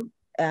you,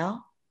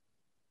 Al?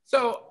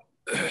 So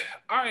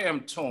I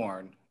am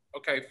torn.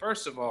 Okay,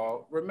 first of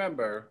all,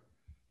 remember,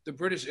 the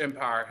British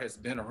Empire has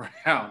been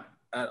around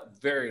a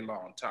very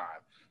long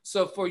time.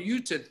 So for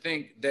you to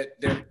think that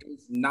there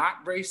is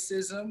not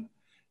racism,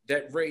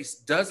 that race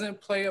doesn't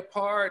play a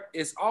part,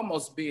 is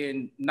almost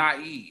being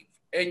naive.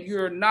 And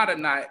you're not a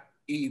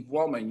naive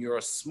woman, you're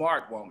a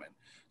smart woman.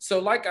 So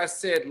like I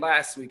said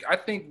last week, I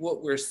think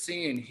what we're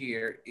seeing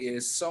here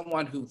is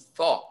someone who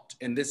thought,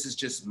 and this is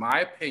just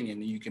my opinion,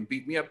 and you can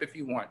beat me up if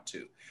you want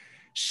to,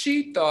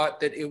 she thought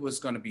that it was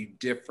going to be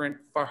different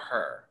for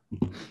her.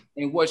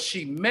 And what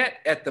she met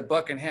at the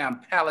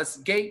Buckingham Palace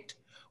gate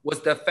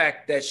was the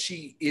fact that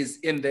she is,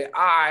 in the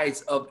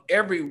eyes of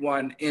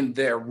everyone in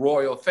their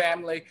royal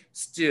family,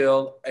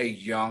 still a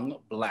young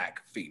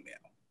Black female,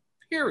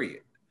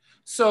 period.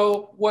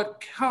 So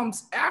what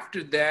comes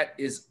after that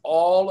is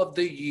all of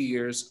the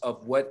years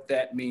of what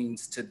that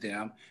means to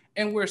them.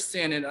 And we're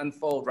seeing it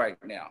unfold right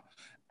now.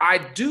 I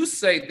do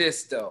say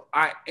this, though.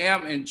 I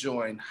am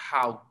enjoying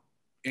how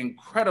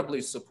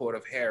incredibly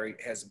supportive Harry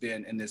has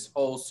been in this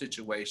whole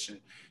situation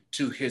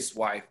to his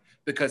wife,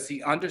 because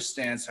he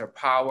understands her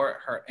power,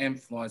 her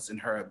influence, and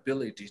her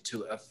ability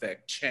to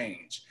affect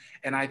change.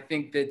 And I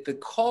think that the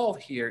call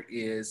here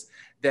is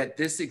that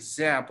this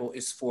example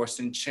is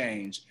forcing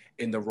change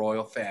in the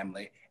royal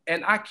family.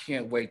 And I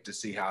can't wait to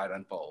see how it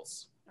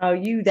unfolds. Oh,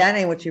 that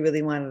ain't what you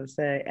really wanted to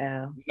say,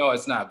 Al. No,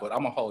 it's not, but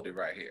I'm gonna hold it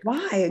right here.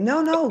 Why?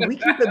 No, we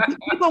keep it.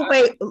 People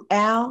wait,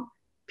 Al.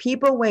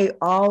 People wait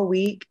all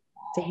week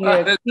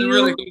to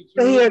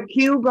hear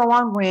Q go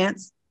on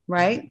rants,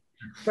 right?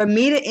 For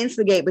me to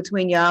instigate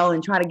between y'all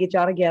and try to get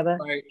y'all together,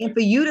 right, and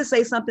for you to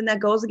say something that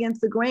goes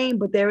against the grain,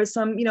 but there is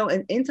some,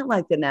 an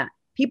intellect in that.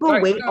 People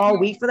wait all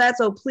week for that.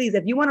 So please,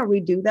 if you want to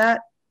redo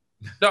that.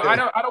 No, I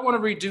don't want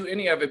to redo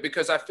any of it,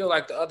 because I feel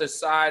like the other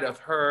side of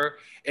her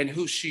and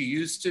who she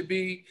used to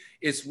be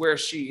is where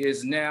she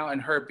is now,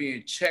 and her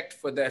being checked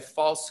for that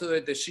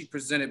falsehood that she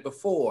presented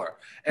before.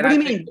 And I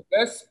think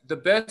the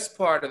best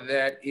part of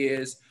that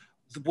is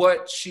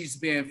what she's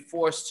being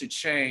forced to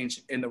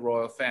change in the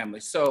royal family.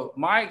 So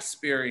my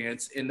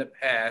experience in the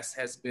past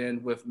has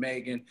been with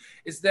Meghan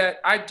is that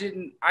I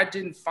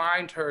didn't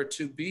find her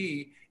to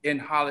be in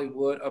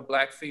Hollywood a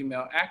Black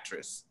female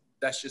actress.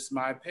 That's just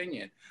my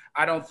opinion.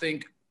 I don't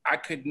think I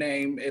could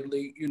name at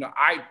least,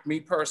 me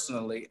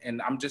personally,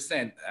 and I'm just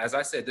saying, as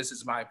I said, this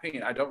is my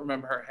opinion. I don't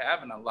remember her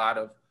having a lot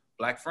of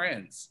Black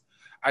friends.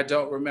 I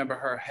don't remember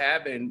her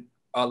having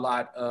a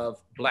lot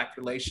of Black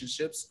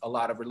relationships, a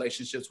lot of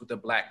relationships with the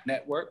Black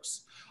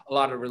networks, a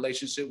lot of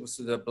relationships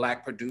with the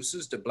Black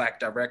producers, the Black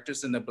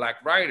directors, and the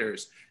Black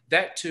writers.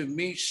 That to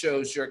me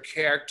shows your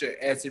character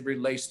as it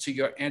relates to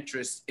your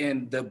interest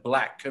in the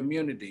Black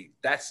community.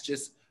 That's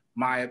just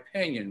my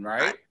opinion,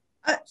 right?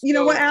 You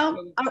know what,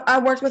 Al? I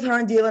worked with her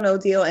on Deal or No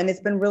Deal, and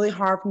it's been really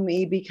hard for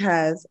me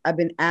because I've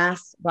been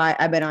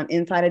on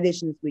Inside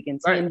Edition this week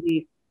and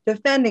TMZ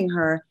defending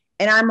her.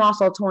 And I'm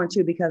also torn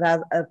too, because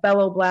as a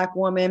fellow Black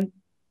woman,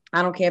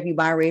 I don't care if you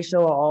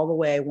biracial or all the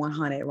way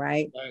 100,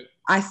 right?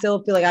 I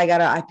still feel like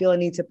I feel a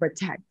need to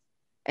protect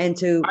And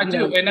to I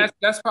do, and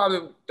that's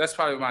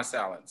probably my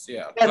silence.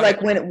 Yeah. And like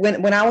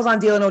when I was on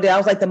Deal or No Deal, I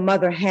was like the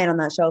mother hen on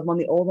that show. I was one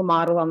of the older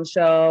models on the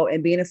show,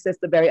 and being a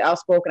sister, very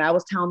outspoken. I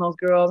was telling those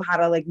girls how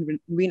to like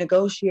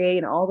renegotiate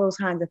and all those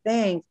kinds of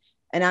things.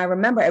 And I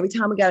remember every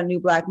time we got a new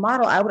Black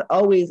model, I would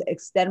always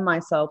extend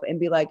myself and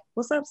be like,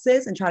 "What's up,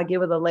 sis?" and try to give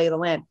her the lay of the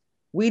land.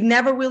 We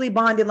never really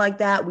bonded like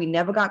that. We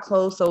never got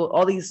close. So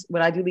all these,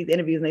 when I do these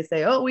interviews and they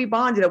say, "Oh, we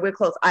bonded, or we're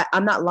close,"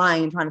 I'm not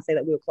lying and trying to say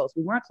that we were close.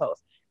 We weren't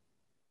close.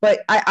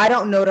 But I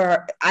don't know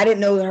her. I didn't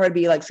know her to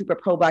be like super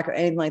pro-Black or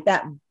anything like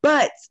that.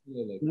 But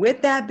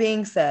with that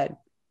being said,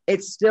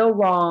 it's still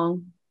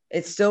wrong.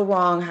 It's still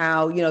wrong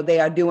how, they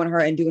are doing her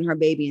and doing her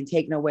baby and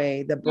taking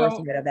away the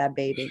birthright of that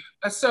baby.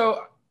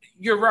 So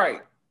you're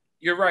right.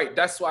 You're right.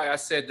 That's why I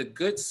said the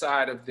good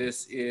side of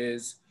this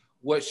is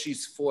what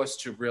she's forced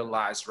to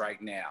realize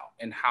right now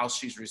and how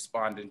she's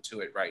responding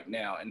to it right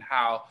now, and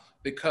how,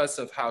 because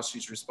of how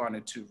she's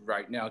responding to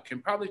right now,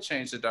 can probably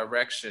change the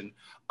direction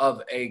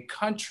of a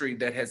country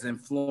that has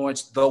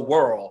influenced the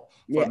world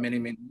for many,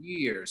 many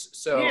years.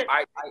 So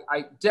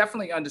I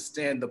definitely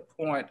understand the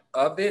point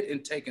of it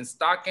and taking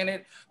stock in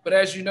it. But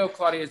as you know,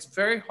 Claudia, it's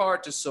very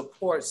hard to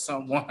support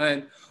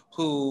someone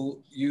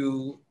who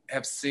you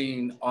have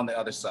seen on the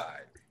other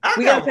side. I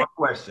got one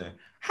question.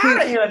 How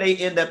the hell they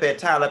end up at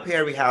Tyler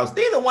Perry house?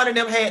 Neither one of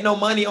them had no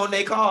money on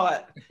their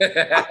card.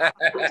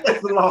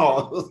 That's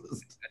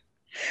lost.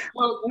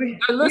 Well, we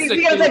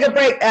gotta take a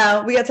break,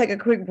 Al. We gotta take a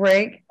quick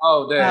break.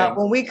 Oh, damn.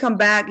 When we come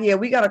back,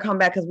 we gotta come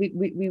back because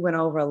we went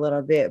over a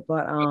little bit.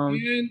 But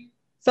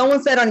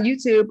someone said on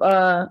YouTube,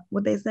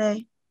 what they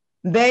say?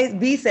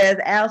 B says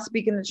Al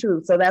speaking the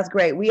truth. So that's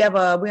great. We're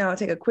gonna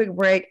take a quick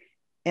break,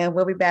 and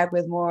we'll be back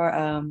with more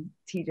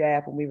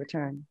TGIF when we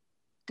return.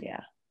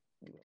 Yeah.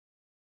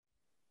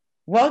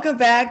 Welcome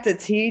back to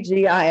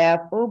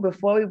TGIF. Oh,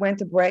 before we went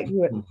to break, we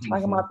were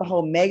talking about the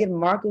whole Meghan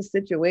Markle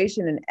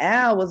situation, and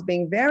Al was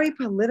being very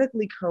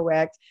politically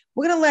correct.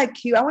 We're going to let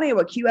Q, I want to hear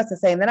what Q has to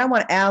say, and then I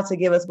want Al to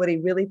give us what he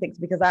really thinks,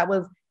 because that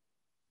was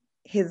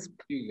his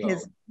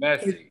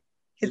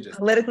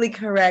politically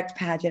correct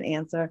pageant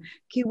answer.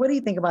 Q, what do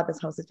you think about this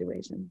whole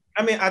situation?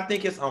 I mean, I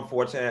think it's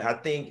unfortunate. I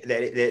think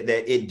that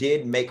it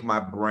did make my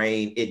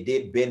brain, it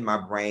did bend my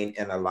brain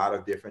in a lot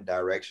of different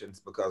directions,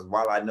 because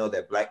while I know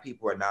that Black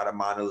people are not a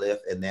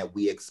monolith and that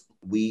we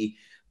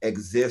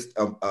exist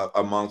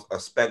amongst a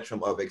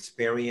spectrum of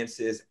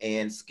experiences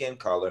and skin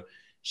color,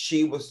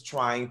 she was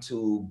trying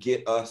to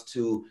get us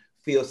to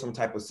feel some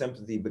type of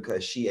sympathy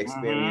because she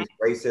experienced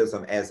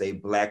racism as a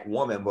Black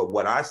woman. But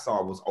what I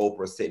saw was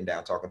Oprah sitting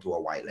down talking to a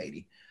white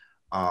lady.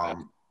 That's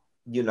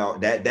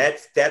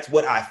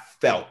what I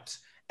felt.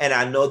 And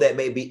I know that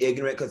may be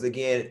ignorant because,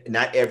 again,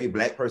 not every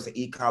Black person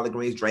eat collard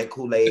greens, drink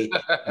Kool-Aid,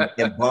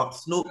 and bump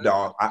Snoop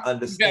Dogg. I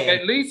understand. You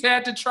at least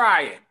had to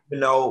try it.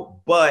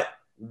 But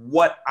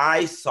what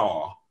I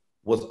saw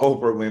was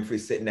Oprah Winfrey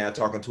sitting down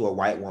talking to a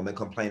white woman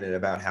complaining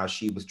about how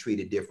she was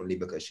treated differently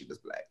because she was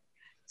Black.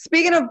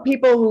 Speaking of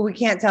people who we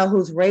can't tell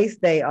whose race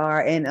they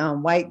are,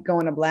 and white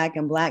going to Black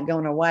and Black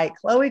going to white,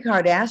 Khloe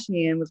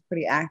Kardashian was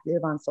pretty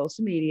active on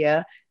social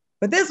media.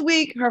 But this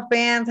week, her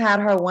fans had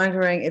her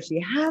wondering if she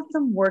had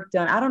some work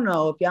done. I don't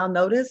know if y'all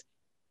noticed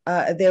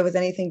if there was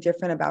anything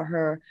different about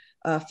her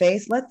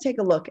face. Let's take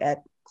a look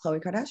at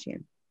Khloe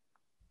Kardashian.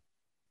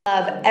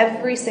 Love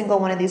every single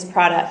one of these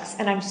products,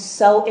 and I'm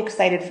so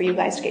excited for you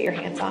guys to get your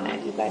hands on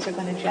it. You guys are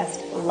going to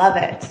just love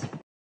it.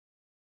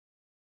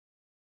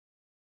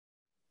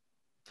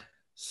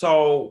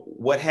 So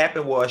what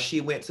happened was she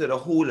went to the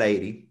Who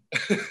lady,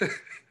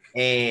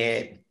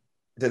 and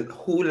the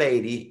Who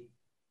lady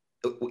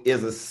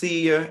is a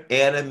seer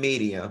and a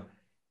medium,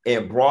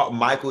 and brought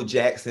Michael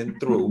Jackson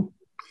through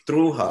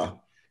her,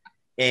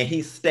 and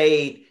he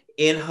stayed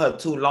in her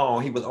too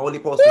long. He was only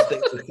supposed to stay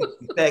for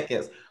 60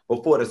 seconds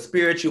before the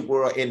spiritual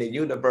world and the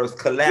universe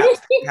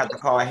collapsed. You have to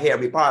call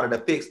Harry Potter to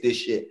fix this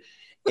shit.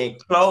 And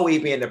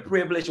Khloe, being the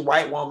privileged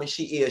white woman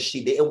she is,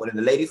 she didn't. When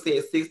the lady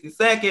said 60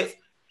 seconds,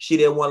 she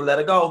didn't want to let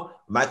her go.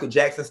 Michael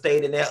Jackson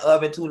stayed in that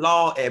oven too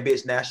long, and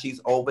bitch, now she's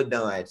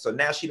overdone. So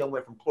now she done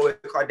went from Khloe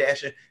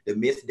Kardashian to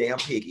Miss Damn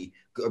Piggy.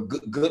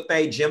 Good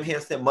thing Jim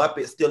Henson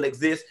Muppet still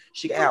exists.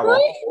 She can have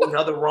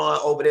another run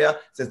over there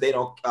since they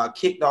don't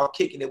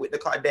kicking it with the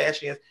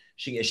Kardashians.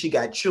 She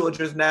got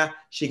children's now.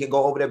 She can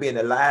go over there being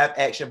the live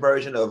action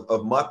version of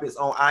Muppets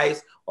on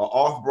Ice or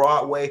off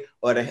Broadway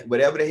or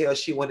whatever the hell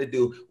she want to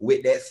do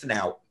with that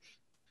snout.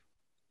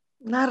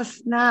 Not a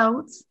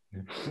snout.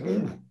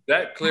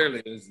 That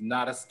clearly is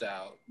not a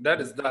stout.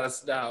 That is not a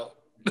stout.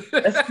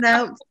 A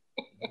snout.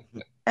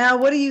 Al,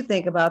 what do you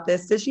think about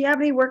this? Does she have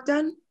any work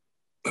done?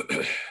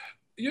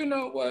 You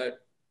know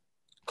what?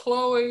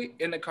 Khloe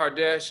and the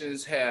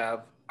Kardashians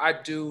have, I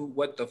do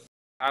what the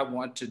I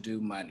want to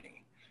do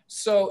money.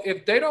 So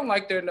if they don't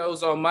like their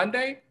nose on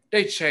Monday,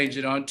 they change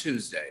it on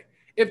Tuesday.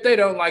 If they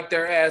don't like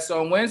their ass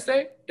on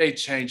Wednesday, they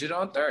change it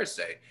on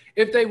Thursday.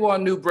 If they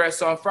want new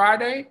breasts on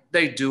Friday,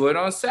 they do it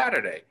on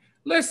Saturday.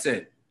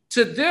 Listen,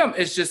 to them,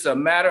 it's just a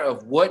matter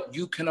of what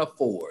you can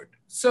afford.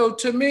 So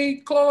to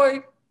me,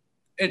 Khloe,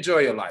 enjoy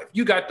your life.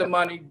 You got the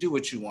money, do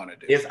what you want to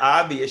do. It's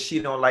obvious she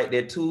don't like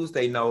that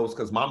Tuesday nose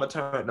because Mama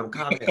turned them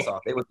comments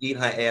off. They was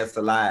eating her ass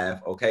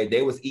alive. Okay,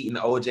 they was eating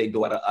OJ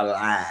daughter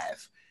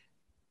alive.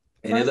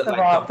 And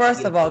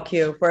First of all,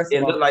 Q. First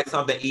of all, it looked like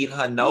something eating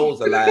her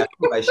nose alive.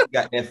 Like she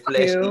got that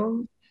flesh.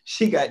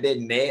 She got that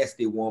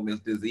nasty woman's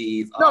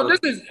disease. No,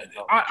 this is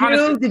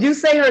honestly, did you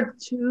say her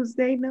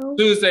Tuesday nose?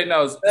 Tuesday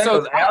nose.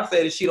 So Al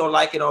said if she don't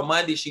like it on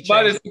Monday, she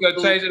gonna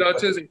change it on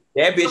Tuesday.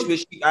 That bitch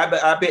wish I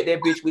bet that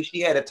bitch wish she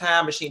had a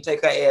time machine,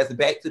 take her ass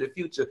back to the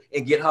future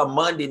and get her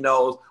Monday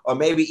nose, or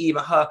maybe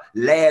even her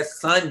last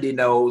Sunday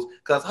nose,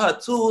 because her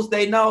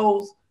Tuesday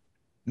nose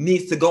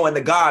needs to go in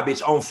the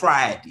garbage on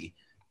Friday.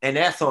 And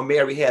that's on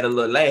Mary Had a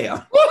Little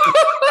Lamb.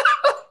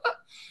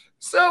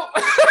 So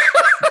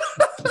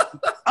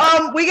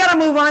we gotta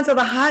move on to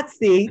the hot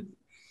seat.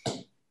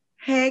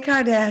 Hey,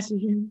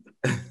 Kardashian.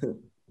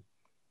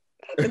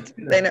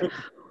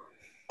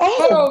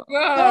 Oh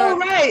God! All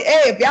right.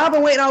 Hey, if y'all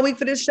been waiting all week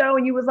for this show,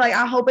 and you was like,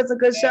 "I hope it's a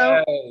good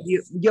show,"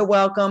 you're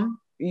welcome.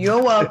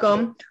 You're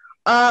welcome.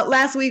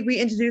 Last week we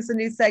introduced a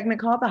new segment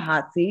called the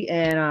Hot Seat,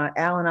 and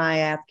Al and I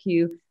asked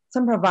Q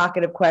some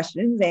provocative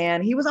questions,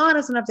 and he was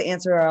honest enough to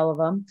answer all of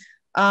them.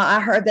 I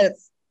heard that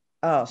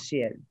it's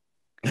shit.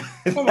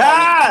 Come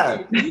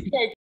on, you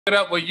can't it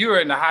up when you're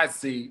in the hot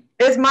seat.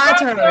 It's my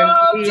turn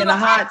to be in the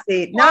hot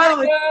seat.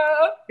 No,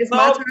 it's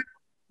my turn.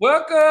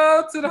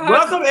 Welcome to the hot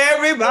Welcome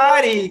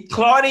everybody.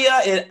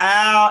 Claudia and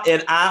Al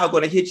and I are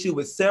going to hit you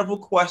with several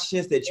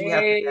questions that you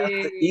have to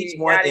answer each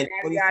one in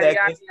 20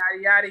 seconds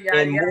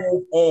and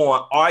move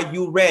on. Are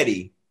you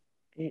ready?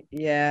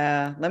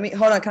 Yeah. Let me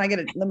hold on. Can I get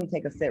it? Let me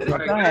take a sip. Go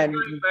ahead,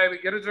 baby.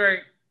 Get a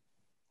drink.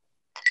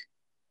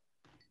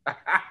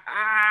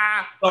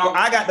 So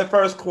I got the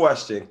first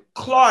question.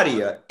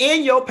 Claudia,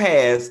 in your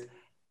past,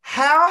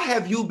 how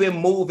have you been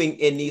moving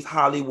in these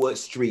Hollywood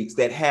streets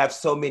that have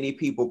so many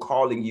people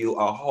calling you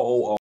a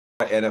hoe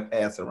and a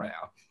pass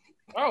around?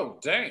 Oh,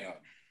 damn.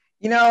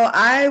 You know,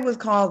 I was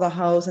called a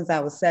hoe since I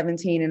was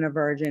 17 and a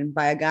virgin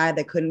by a guy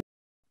that couldn't.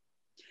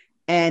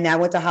 And I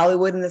went to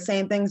Hollywood and the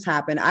same things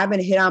happened. I've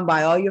been hit on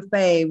by all your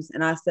faves.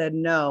 And I said,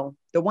 no.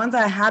 The ones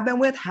I have been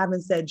with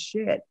haven't said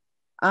shit.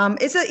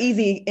 It's an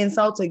easy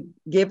insult to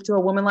give to a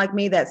woman like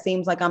me that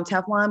seems like I'm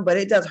Teflon, but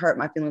it does hurt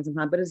my feelings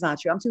sometimes, but it's not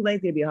true. I'm too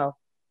lazy to be a hoe.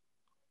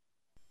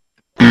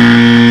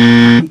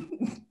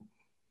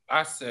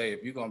 I say,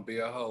 if you're going to be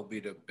a hoe,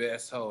 be the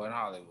best hoe in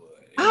Hollywood.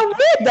 I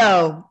would,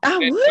 though. I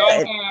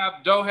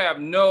would. Don't have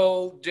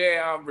no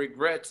damn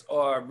regrets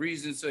or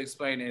reasons to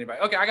explain to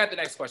anybody. Okay, I got the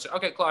next question.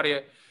 Okay,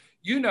 Claudia,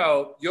 you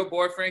know your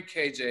boyfriend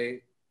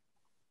KJ.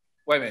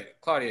 Wait a minute,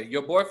 Claudia,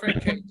 your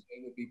boyfriend KJ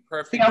would be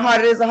perfect. See how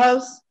hard it is to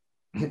host?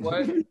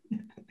 What?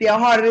 See how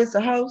hard it is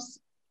to host?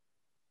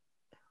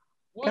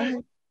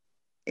 What?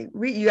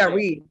 Read. You got to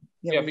read.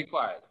 Yeah, be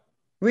quiet.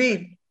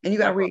 Read, and you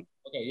got to read.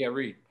 Okay, yeah,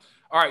 read.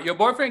 All right, your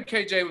boyfriend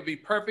KJ would be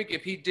perfect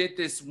if he did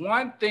this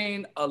one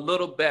thing a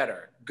little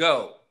better.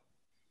 Go.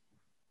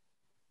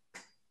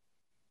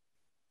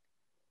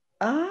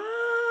 I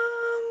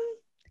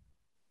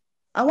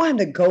want him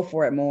to go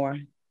for it more,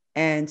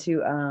 and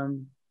to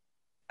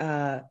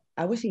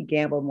I wish he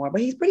gambled more, but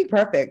he's pretty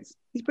perfect.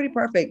 He's pretty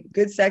perfect.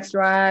 Good sex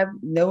drive,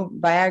 no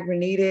Viagra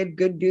needed,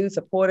 good dude,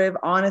 supportive,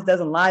 honest,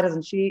 doesn't lie,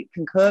 doesn't cheat,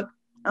 can cook.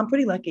 I'm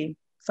pretty lucky.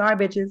 Sorry,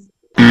 bitches.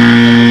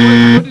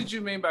 What did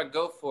you mean by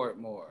go for it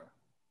more?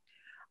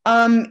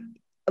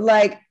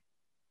 Like,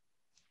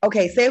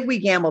 okay, say if we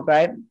gambled,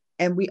 right?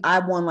 And I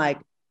won like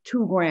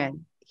 $2,000.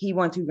 He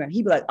won $2,000.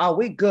 He'd be like, oh,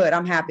 we're good.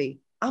 I'm happy.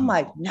 I'm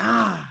like,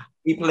 nah.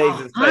 He plays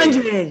his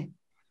 100.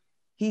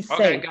 He's safe.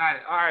 Okay, got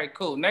it. All right,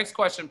 cool. Next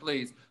question,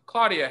 please.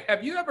 Claudia,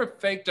 have you ever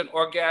faked an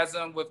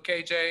orgasm with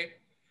KJ?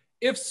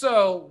 If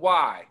so,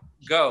 why?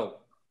 Go.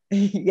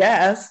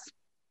 Yes.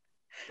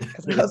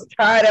 Because I was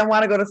tired. I didn't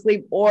want to go to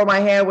sleep, or my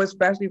hair was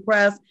freshly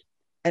pressed,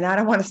 and I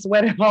don't want to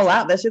sweat it all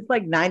out. That shit's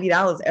like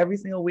 $90 every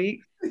single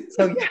week.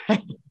 So yeah.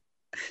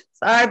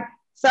 Sorry.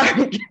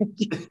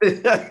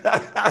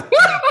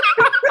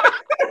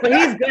 But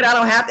he's good. I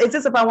don't have. It's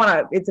just if I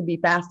want it to be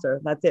faster.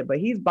 That's it. But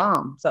he's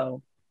bomb.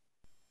 So.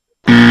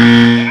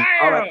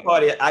 All right,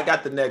 Claudia, I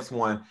got the next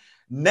one.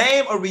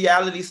 Name a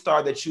reality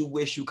star that you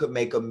wish you could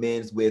make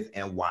amends with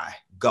and why.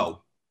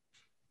 Go.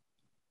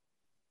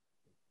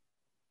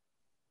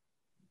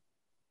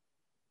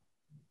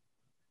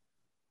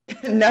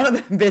 None of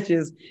them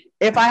bitches.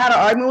 If I had an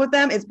argument with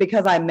them, it's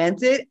because I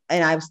meant it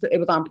and it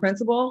was on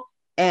principle.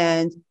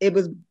 And I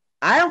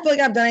don't feel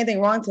like I've done anything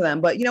wrong to them.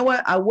 But you know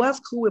what? I was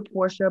cool with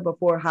Portia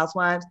before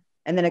Housewives.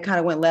 And then it kind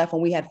of went left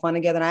when we had fun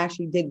together. And I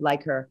actually did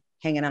like her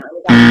hanging out.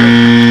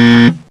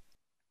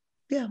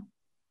 Yeah.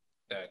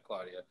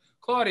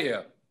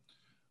 Claudia,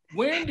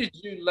 when did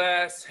you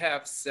last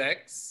have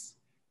sex?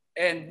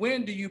 And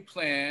when do you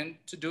plan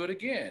to do it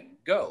again?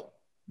 Go.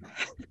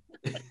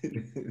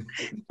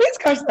 These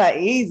questions are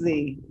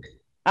easy.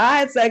 I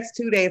had sex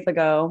 2 days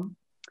ago.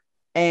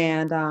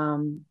 And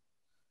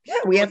yeah,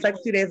 we had sex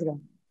 2 days ago.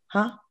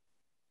 Huh?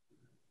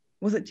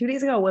 Was it 2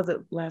 days ago or was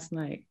it last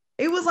night?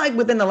 It was like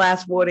within the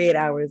last 48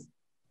 hours.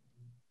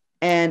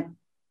 And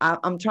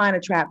I'm trying to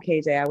trap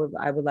KJ.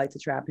 I would like to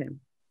trap him.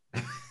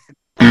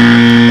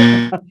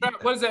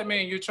 What does that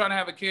mean? You're trying to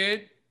have a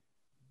kid?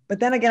 But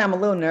then again, I'm a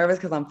little nervous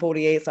because I'm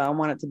 48, so I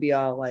want it to be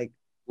all like.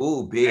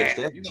 Ooh, bitch,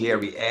 that's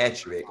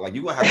geriatric. Like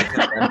you gonna have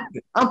to.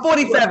 I'm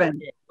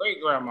 47.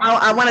 Great grandma.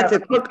 I wanted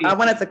to cook. I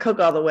wanted to cook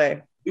all the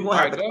way. You gonna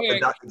have to go to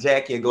Dr.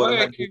 Jackie and go to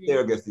the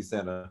surrogacy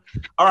center.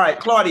 All right,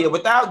 Claudia.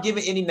 Without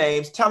giving any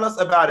names, tell us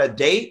about a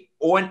date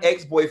or an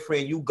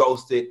ex-boyfriend you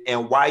ghosted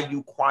and why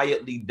you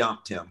quietly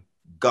dumped him.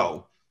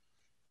 Go.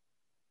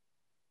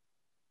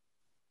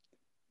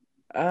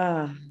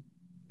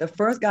 The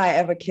first guy I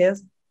ever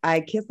kissed, I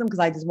kissed him because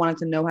I just wanted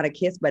to know how to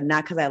kiss, but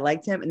not because I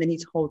liked him. And then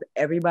he told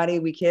everybody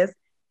we kissed,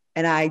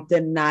 and I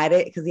denied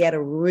it because he had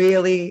a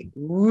really,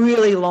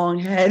 really long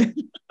head.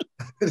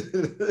 To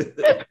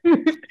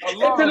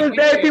this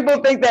day, people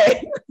think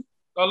that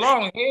a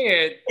long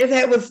head. His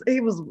head was, he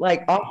was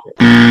like awful,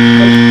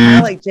 kind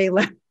of like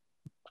JLO.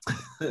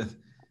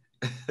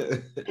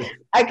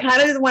 I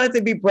kind of just wanted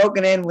to be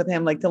broken in with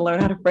him, like to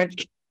learn how to French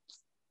kiss.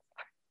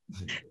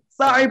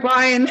 Sorry,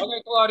 Brian.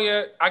 Okay,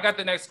 Claudia, I got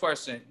the next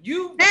question.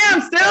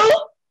 Damn,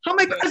 still? How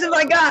many questions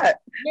I got?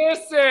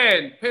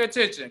 Listen, pay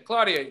attention.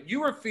 Claudia,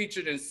 you were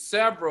featured in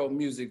several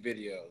music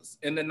videos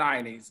in the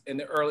 90s, in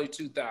the early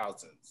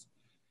 2000s.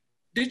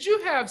 Did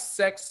you have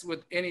sex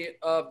with any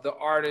of the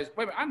artists?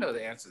 Wait a minute, I know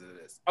the answer to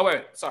this. Oh,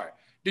 wait, sorry.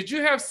 Did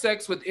you have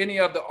sex with any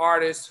of the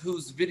artists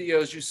whose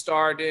videos you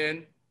starred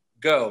in?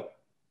 Go.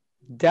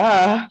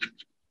 Duh.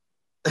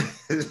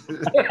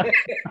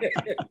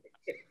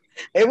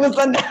 It was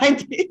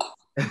the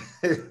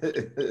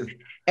 90s.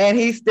 And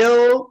he's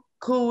still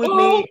cool with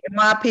me and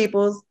my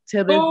peoples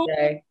to this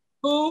day.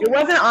 Who? It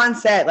wasn't on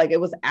set, like it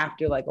was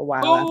after like a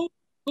while.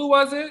 Who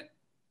was it?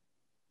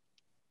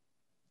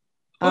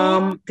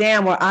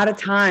 Damn, we're out of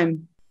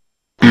time.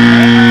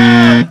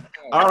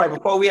 All right,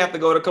 before we have to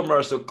go to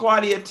commercial,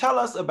 Claudia, tell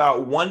us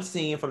about one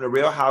scene from The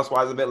Real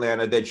Housewives of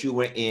Atlanta that you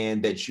were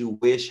in that you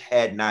wish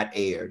had not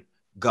aired.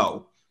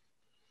 Go.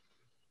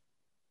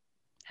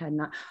 Had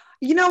not.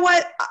 You know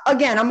what?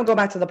 Again, I'm gonna go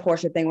back to the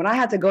Portia thing. When I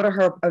had to go to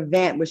her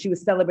event where she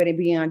was celebrating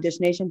being on Dish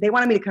Nation, they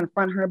wanted me to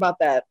confront her about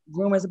the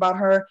rumors about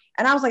her.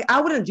 And I was like, I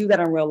wouldn't do that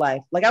in real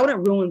life. Like, I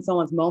wouldn't ruin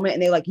someone's moment.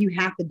 And they're like, you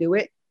have to do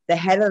it. The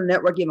head of the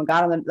network even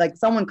got on them. Like,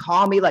 someone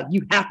called me, like,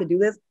 you have to do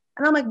this.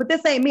 And I'm like, but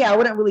this ain't me. I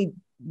wouldn't really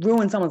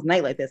ruin someone's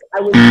night like this.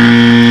 I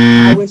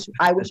wish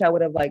I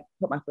would have like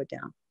put my foot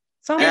down.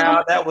 So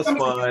Al, that was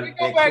fun.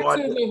 Go back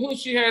to who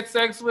she had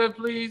sex with,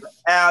 please.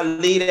 Al,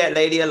 leave that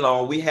lady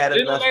alone. We had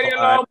enough lady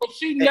alone, but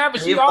she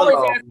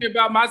always asked me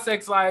about my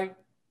sex life.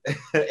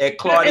 And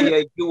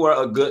Claudia, you were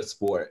a good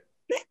sport.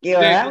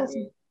 Yeah,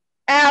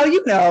 Al,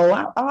 you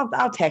know,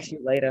 I'll text you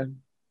later.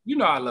 You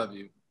know I love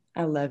you.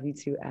 I love you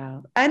too,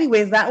 Al.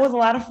 Anyways, that was a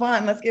lot of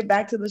fun. Let's get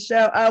back to the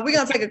show. We're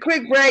gonna take a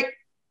quick break.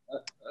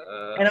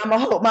 And I'm gonna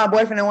hope my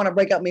boyfriend don't want to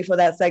break up me for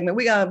that segment.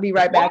 We're gonna be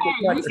right back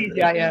with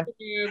TGIF.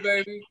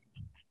 Baby.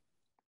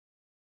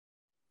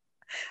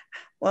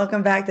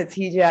 Welcome back to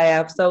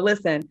TGIF. So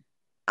listen,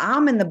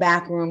 I'm in the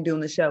back room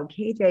doing the show.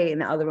 KJ in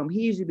the other room.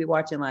 He usually be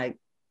watching like,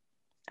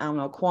 I don't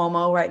know,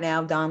 Cuomo right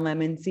now, Don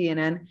Lemon,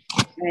 CNN.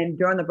 And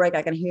during the break,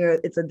 I can hear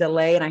it's a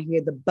delay and I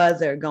hear the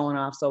buzzer going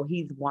off. So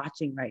he's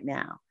watching right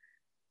now.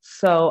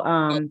 So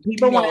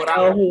people want to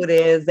know who it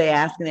is. They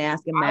asking Matt.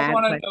 I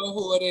want to know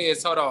who it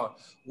is. Hold on.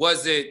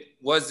 Was it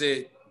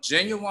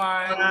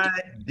Genuine?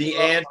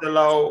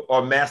 D'Angelo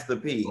or Master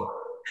P?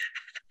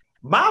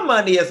 My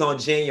money is on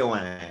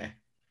Genuine.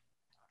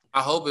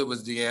 I hope it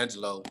was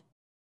D'Angelo.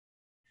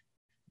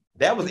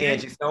 That was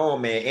Angie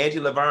Stone, man. Angie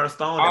Laverne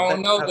Stone. I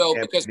don't know though,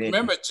 because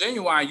remember,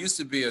 Genuine used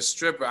to be a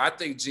stripper. I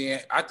think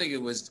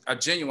it was a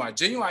Genuine.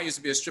 Genuine used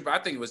to be a stripper. I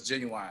think it was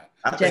Genuine.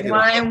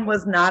 Genuine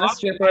was not a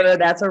stripper.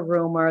 That's a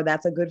rumor.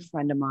 That's a good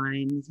friend of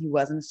mine. He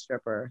wasn't a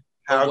stripper.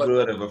 How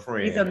good of a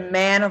friend. He's a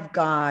man of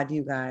God,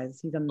 you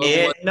guys. He's a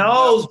man. In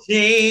those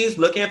jeans,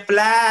 looking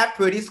fly,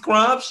 pretty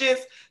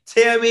scrumptious.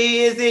 Tell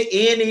me, is it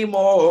any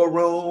more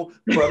room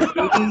for me?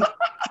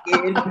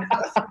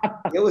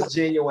 It was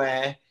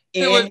Genuine.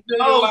 I've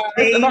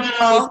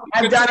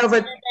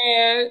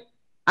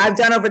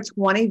done over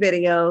 20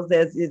 videos.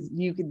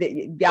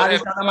 Y'all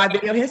just don't know my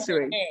video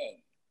history.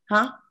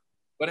 Huh?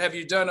 But have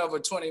you done over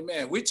 20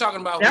 men? We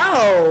talking about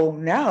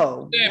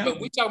no. Yeah, but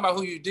we talking about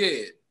who you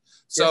did.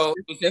 So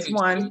just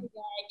one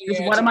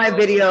of my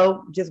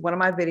video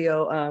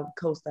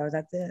co-stars.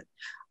 That's it.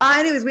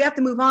 Anyways, we have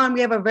to move on. We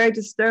have a very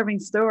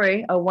disturbing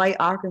story. A white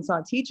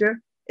Arkansas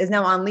teacher is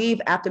now on leave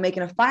after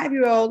making a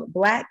 5-year-old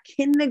Black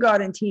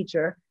kindergarten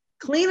teacher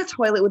clean a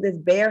toilet with his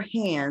bare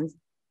hands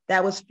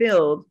that was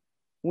filled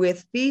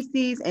with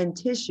feces and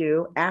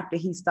tissue after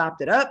he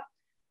stopped it up.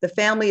 The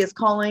family is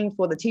calling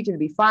for the teacher to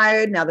be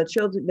fired. Now, the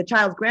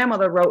child's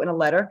grandmother wrote in a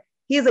letter,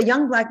 he is a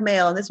young Black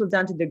male, and this was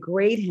done to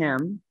degrade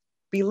him,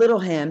 belittle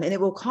him, and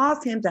it will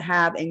cause him to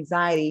have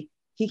anxiety.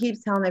 He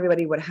keeps telling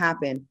everybody what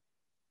happened.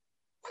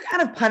 What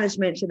kind of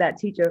punishment should that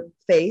teacher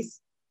face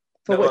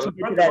for what she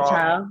did to that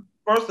child?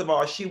 First of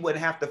all, she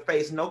wouldn't have to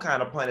face no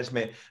kind of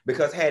punishment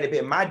because had it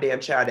been my damn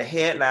child, the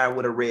headline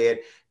would have read,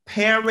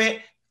 parent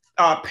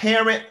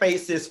parent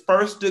faces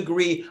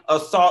first-degree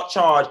assault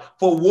charge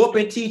for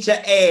whooping teacher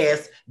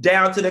ass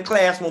down to the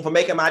classroom for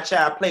making my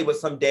child play with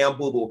some damn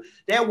boo-boo.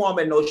 That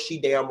woman knows she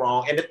damn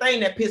wrong. And the thing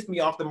that pissed me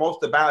off the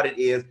most about it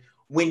is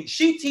when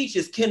she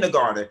teaches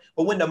kindergarten,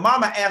 but when the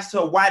mama asked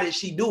her why did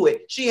she do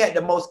it, she had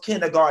the most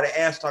kindergarten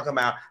answer talking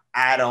about,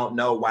 I don't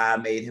know why I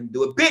made him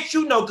do it. Bitch,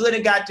 you know good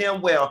and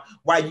goddamn well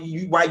why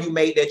you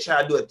made that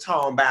child do it.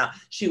 Tone bound.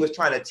 She was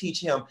trying to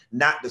teach him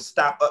not to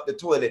stop up the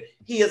toilet.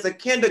 He is a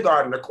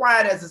kindergartner,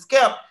 quiet as it's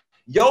kept.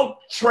 Your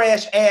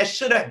trash ass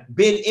should have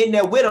been in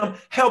there with him,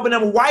 helping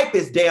him wipe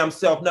his damn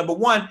self. Number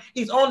one,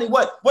 he's only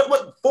what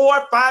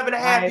 4,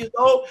 5.5 years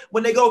old.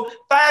 When they go,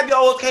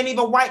 5-year-olds can't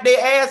even wipe their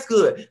ass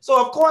good.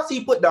 So of course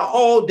he put the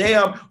whole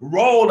damn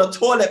roll of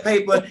toilet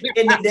paper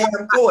in the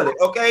damn toilet.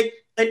 Okay.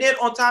 And then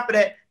on top of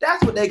that,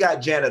 that's what they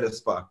got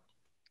janitors for.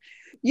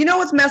 You know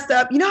what's messed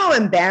up? You know how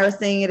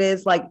embarrassing it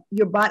is? Like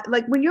your body,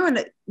 like when you're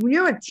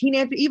a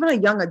teenager, even a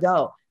young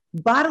adult,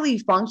 bodily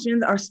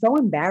functions are so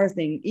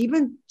embarrassing.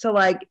 Even to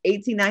like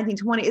 18, 19,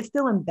 20, it's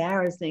still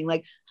embarrassing.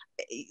 Like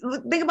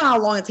think about how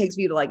long it takes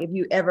for you to like, if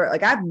you ever,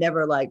 like I've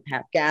never like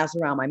had gas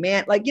around my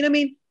man. Like, you know what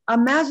I mean?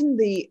 Imagine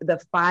the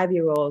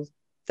 5-year-olds,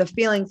 the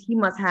feelings he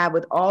must have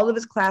with all of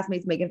his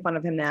classmates making fun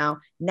of him now.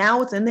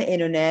 Now it's in the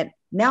internet.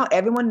 Now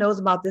everyone knows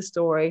about this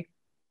story.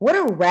 What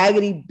a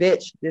raggedy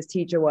bitch this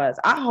teacher was.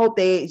 I hope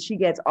she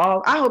gets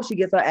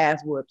her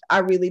ass whooped. I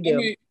really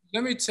do.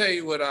 Let me tell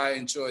you what I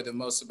enjoy the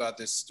most about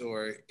this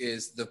story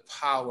is the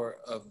power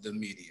of the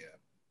media.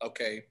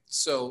 Okay,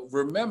 so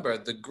remember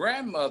the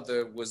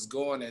grandmother was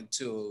going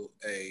into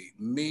a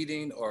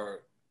meeting,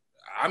 or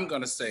I'm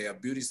gonna say a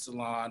beauty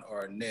salon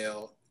or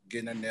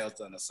getting her nails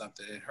done or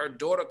something. And her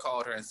daughter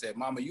called her and said,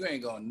 Mama, you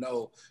ain't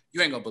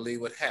gonna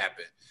believe what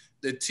happened.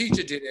 The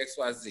teacher did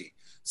XYZ.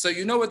 So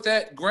you know what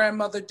that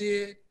grandmother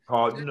did?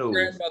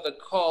 Grandmother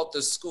called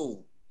the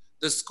school.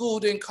 The school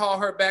didn't call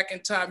her back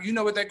in time. You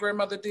know what that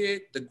grandmother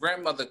did? The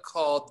grandmother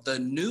called the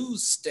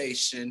news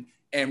station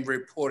and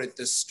reported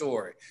the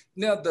story.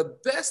 Now, the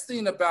best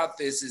thing about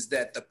this is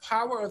that the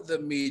power of the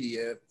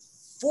media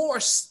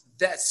forced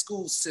that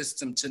school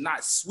system to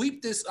not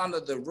sweep this under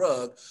the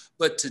rug,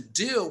 but to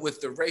deal with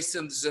the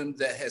racism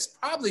that has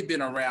probably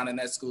been around in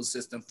that school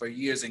system for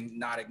years and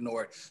not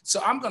ignore it.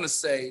 So I'm going to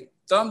say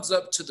thumbs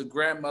up to the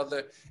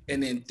grandmother.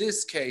 And in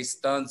this case,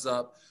 thumbs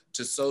up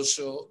to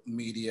social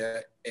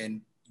media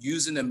and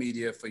using the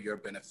media for your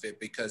benefit,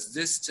 because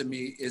this to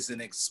me is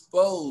an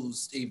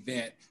exposed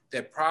event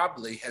that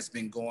probably has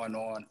been going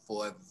on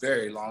for a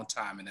very long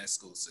time in that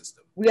school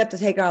system. We have to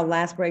take our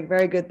last break.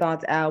 Very good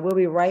thoughts, Al. We'll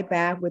be right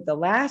back with the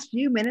last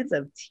few minutes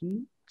of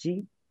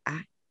TGIF.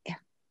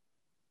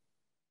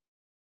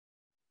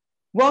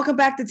 Welcome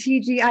back to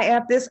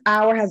TGIF. This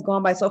hour has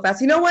gone by so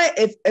fast. You know what?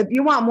 If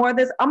you want more of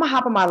this, I'm gonna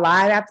hop on my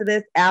live after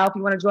this. Al, if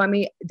you want to join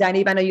me,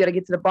 Dineva, I know you got to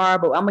get to the bar,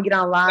 but I'm gonna get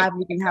on live.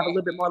 We can have a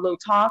little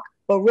talk.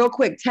 But real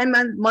quick,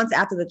 10 months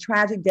after the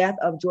tragic death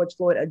of George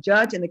Floyd, a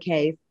judge in the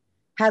case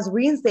has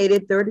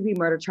reinstated third-degree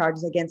murder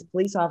charges against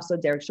police officer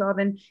Derek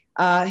Chauvin.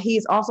 He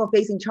is also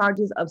facing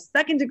charges of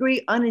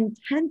second-degree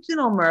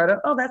unintentional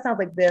murder. Oh, that sounds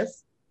like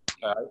this.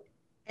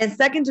 And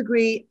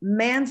second-degree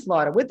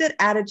manslaughter. With that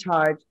added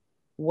charge,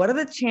 what are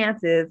the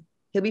chances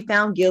he'll be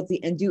found guilty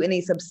and do any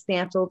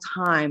substantial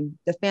time?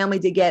 The family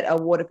did get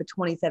awarded for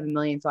 $27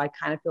 million, so I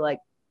kind of feel like,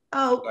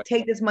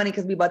 take this money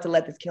because we're about to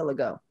let this killer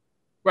go.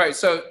 Right.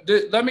 So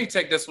let me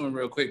take this one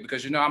real quick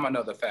because I'm gonna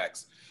know the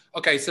facts.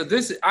 Okay. So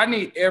I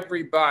need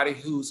everybody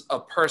who's a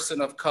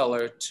person of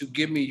color to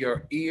give me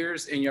your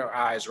ears and your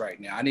eyes right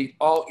now. I need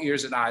all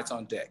ears and eyes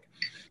on deck.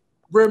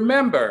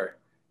 Remember,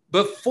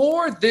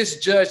 before this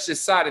judge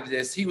decided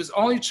this, he was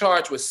only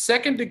charged with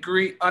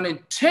second-degree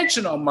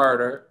unintentional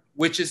murder,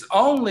 which is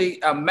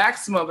only a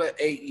maximum of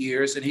 8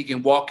 years, and he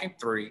can walk in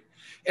 3.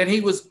 And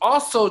he was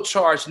also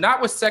charged not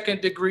with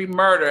second-degree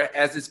murder,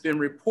 as it's been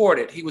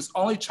reported. He was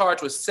only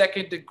charged with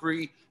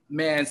second-degree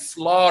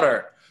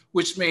manslaughter,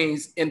 which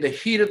means in the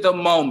heat of the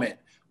moment,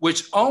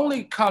 which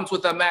only comes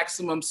with a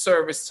maximum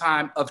service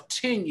time of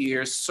 10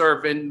 years,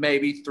 serving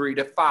maybe 3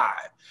 to 5.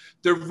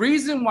 The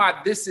reason why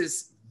this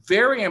is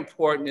very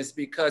important is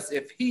because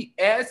if he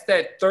adds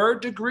that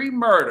third-degree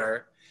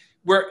murder,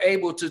 we're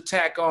able to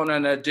tack on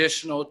an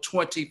additional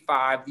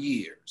 25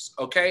 years,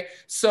 okay?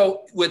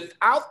 So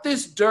without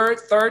this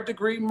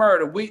third-degree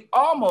murder, we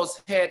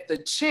almost had the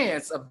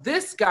chance of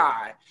this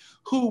guy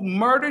who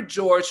murdered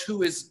George,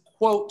 who is,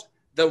 quote,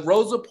 the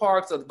Rosa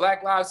Parks of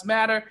Black Lives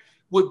Matter,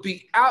 would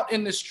be out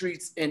in the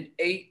streets in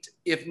 8,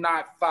 if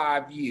not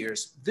 5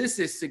 years. This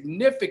is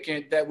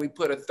significant that we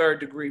put a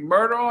third-degree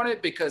murder on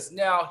it because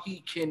now he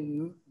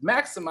can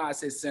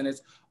maximize his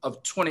sentence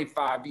of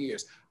 25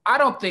 years. I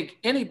don't think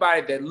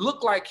anybody that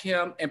looked like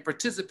him and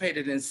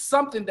participated in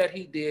something that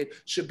he did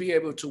should be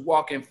able to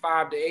walk in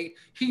 5 to 8.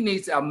 He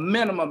needs a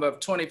minimum of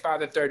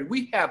 25 to 30.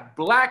 We have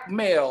Black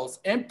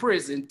males in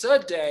prison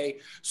today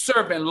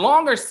serving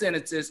longer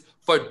sentences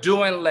for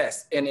doing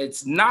less, and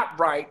it's not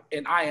right.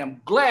 And I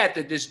am glad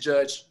that this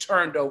judge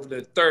turned over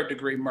the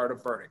third-degree murder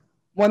verdict.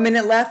 1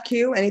 minute left,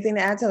 Q. Anything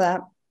to add to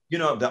that? You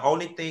know, the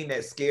only thing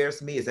that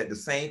scares me is at the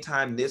same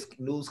time this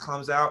news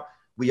comes out,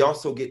 we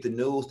also get the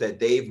news that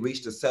they've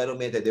reached a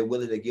settlement that they're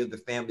willing to give the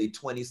family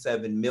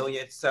 27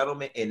 million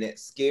settlement. And it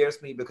scares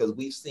me because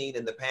we've seen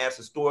in the past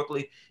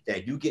historically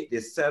that you get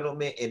this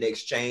settlement in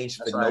exchange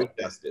for no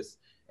justice.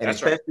 And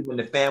especially when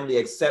the family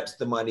accepts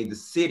the money, the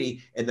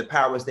city and the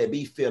powers that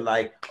be feel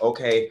like,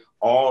 okay,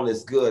 all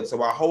is good.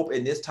 So I hope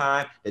in this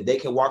time that they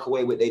can walk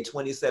away with their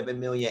 27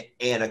 million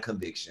and a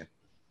conviction.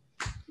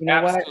 You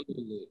know what?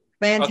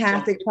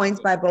 Fantastic points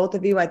by both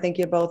of you. I think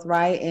you're both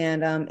right.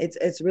 And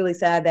it's really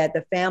sad that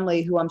the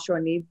family, who I'm sure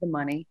needs the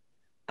money,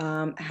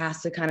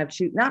 has to kind of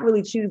choose, not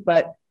really choose,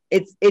 but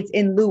it's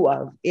in lieu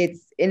of,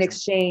 it's in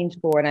exchange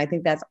for, and I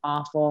think that's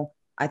awful.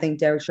 I think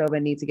Derek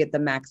Chauvin needs to get the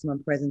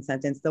maximum prison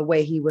sentence, the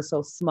way he was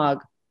so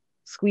smug,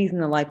 squeezing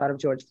the life out of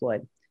George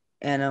Floyd.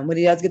 And when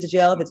he does get to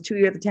jail, if it's 2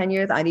 years or 10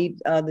 years, I need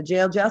the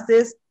jail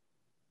justice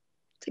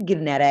to get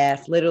in that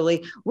ass,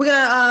 literally. We're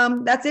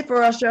gonna, that's it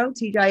for our show,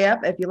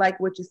 TGIF. If you like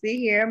what you see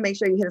here, make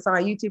sure you hit us on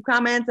our YouTube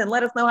comments and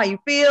let us know how you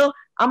feel.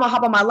 I'm gonna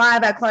hop on my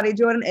live at Claudia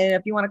Jordan, and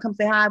if you wanna come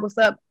say hi, what's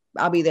up,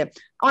 I'll be there.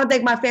 I wanna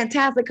thank my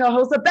fantastic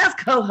co-host, the best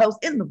co-host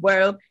in the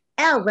world,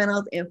 Al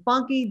Reynolds and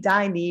Funky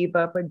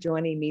Dineva, for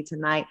joining me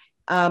tonight.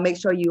 Make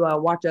sure you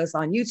watch us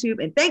on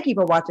YouTube, and thank you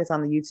for watching us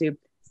on the YouTube.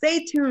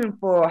 Stay tuned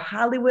for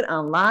Hollywood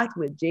Unlocked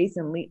with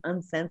Jason Lee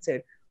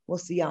Uncensored. We'll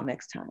see y'all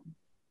next time.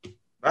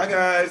 Bye,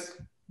 guys.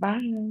 Bye.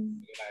 Good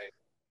night.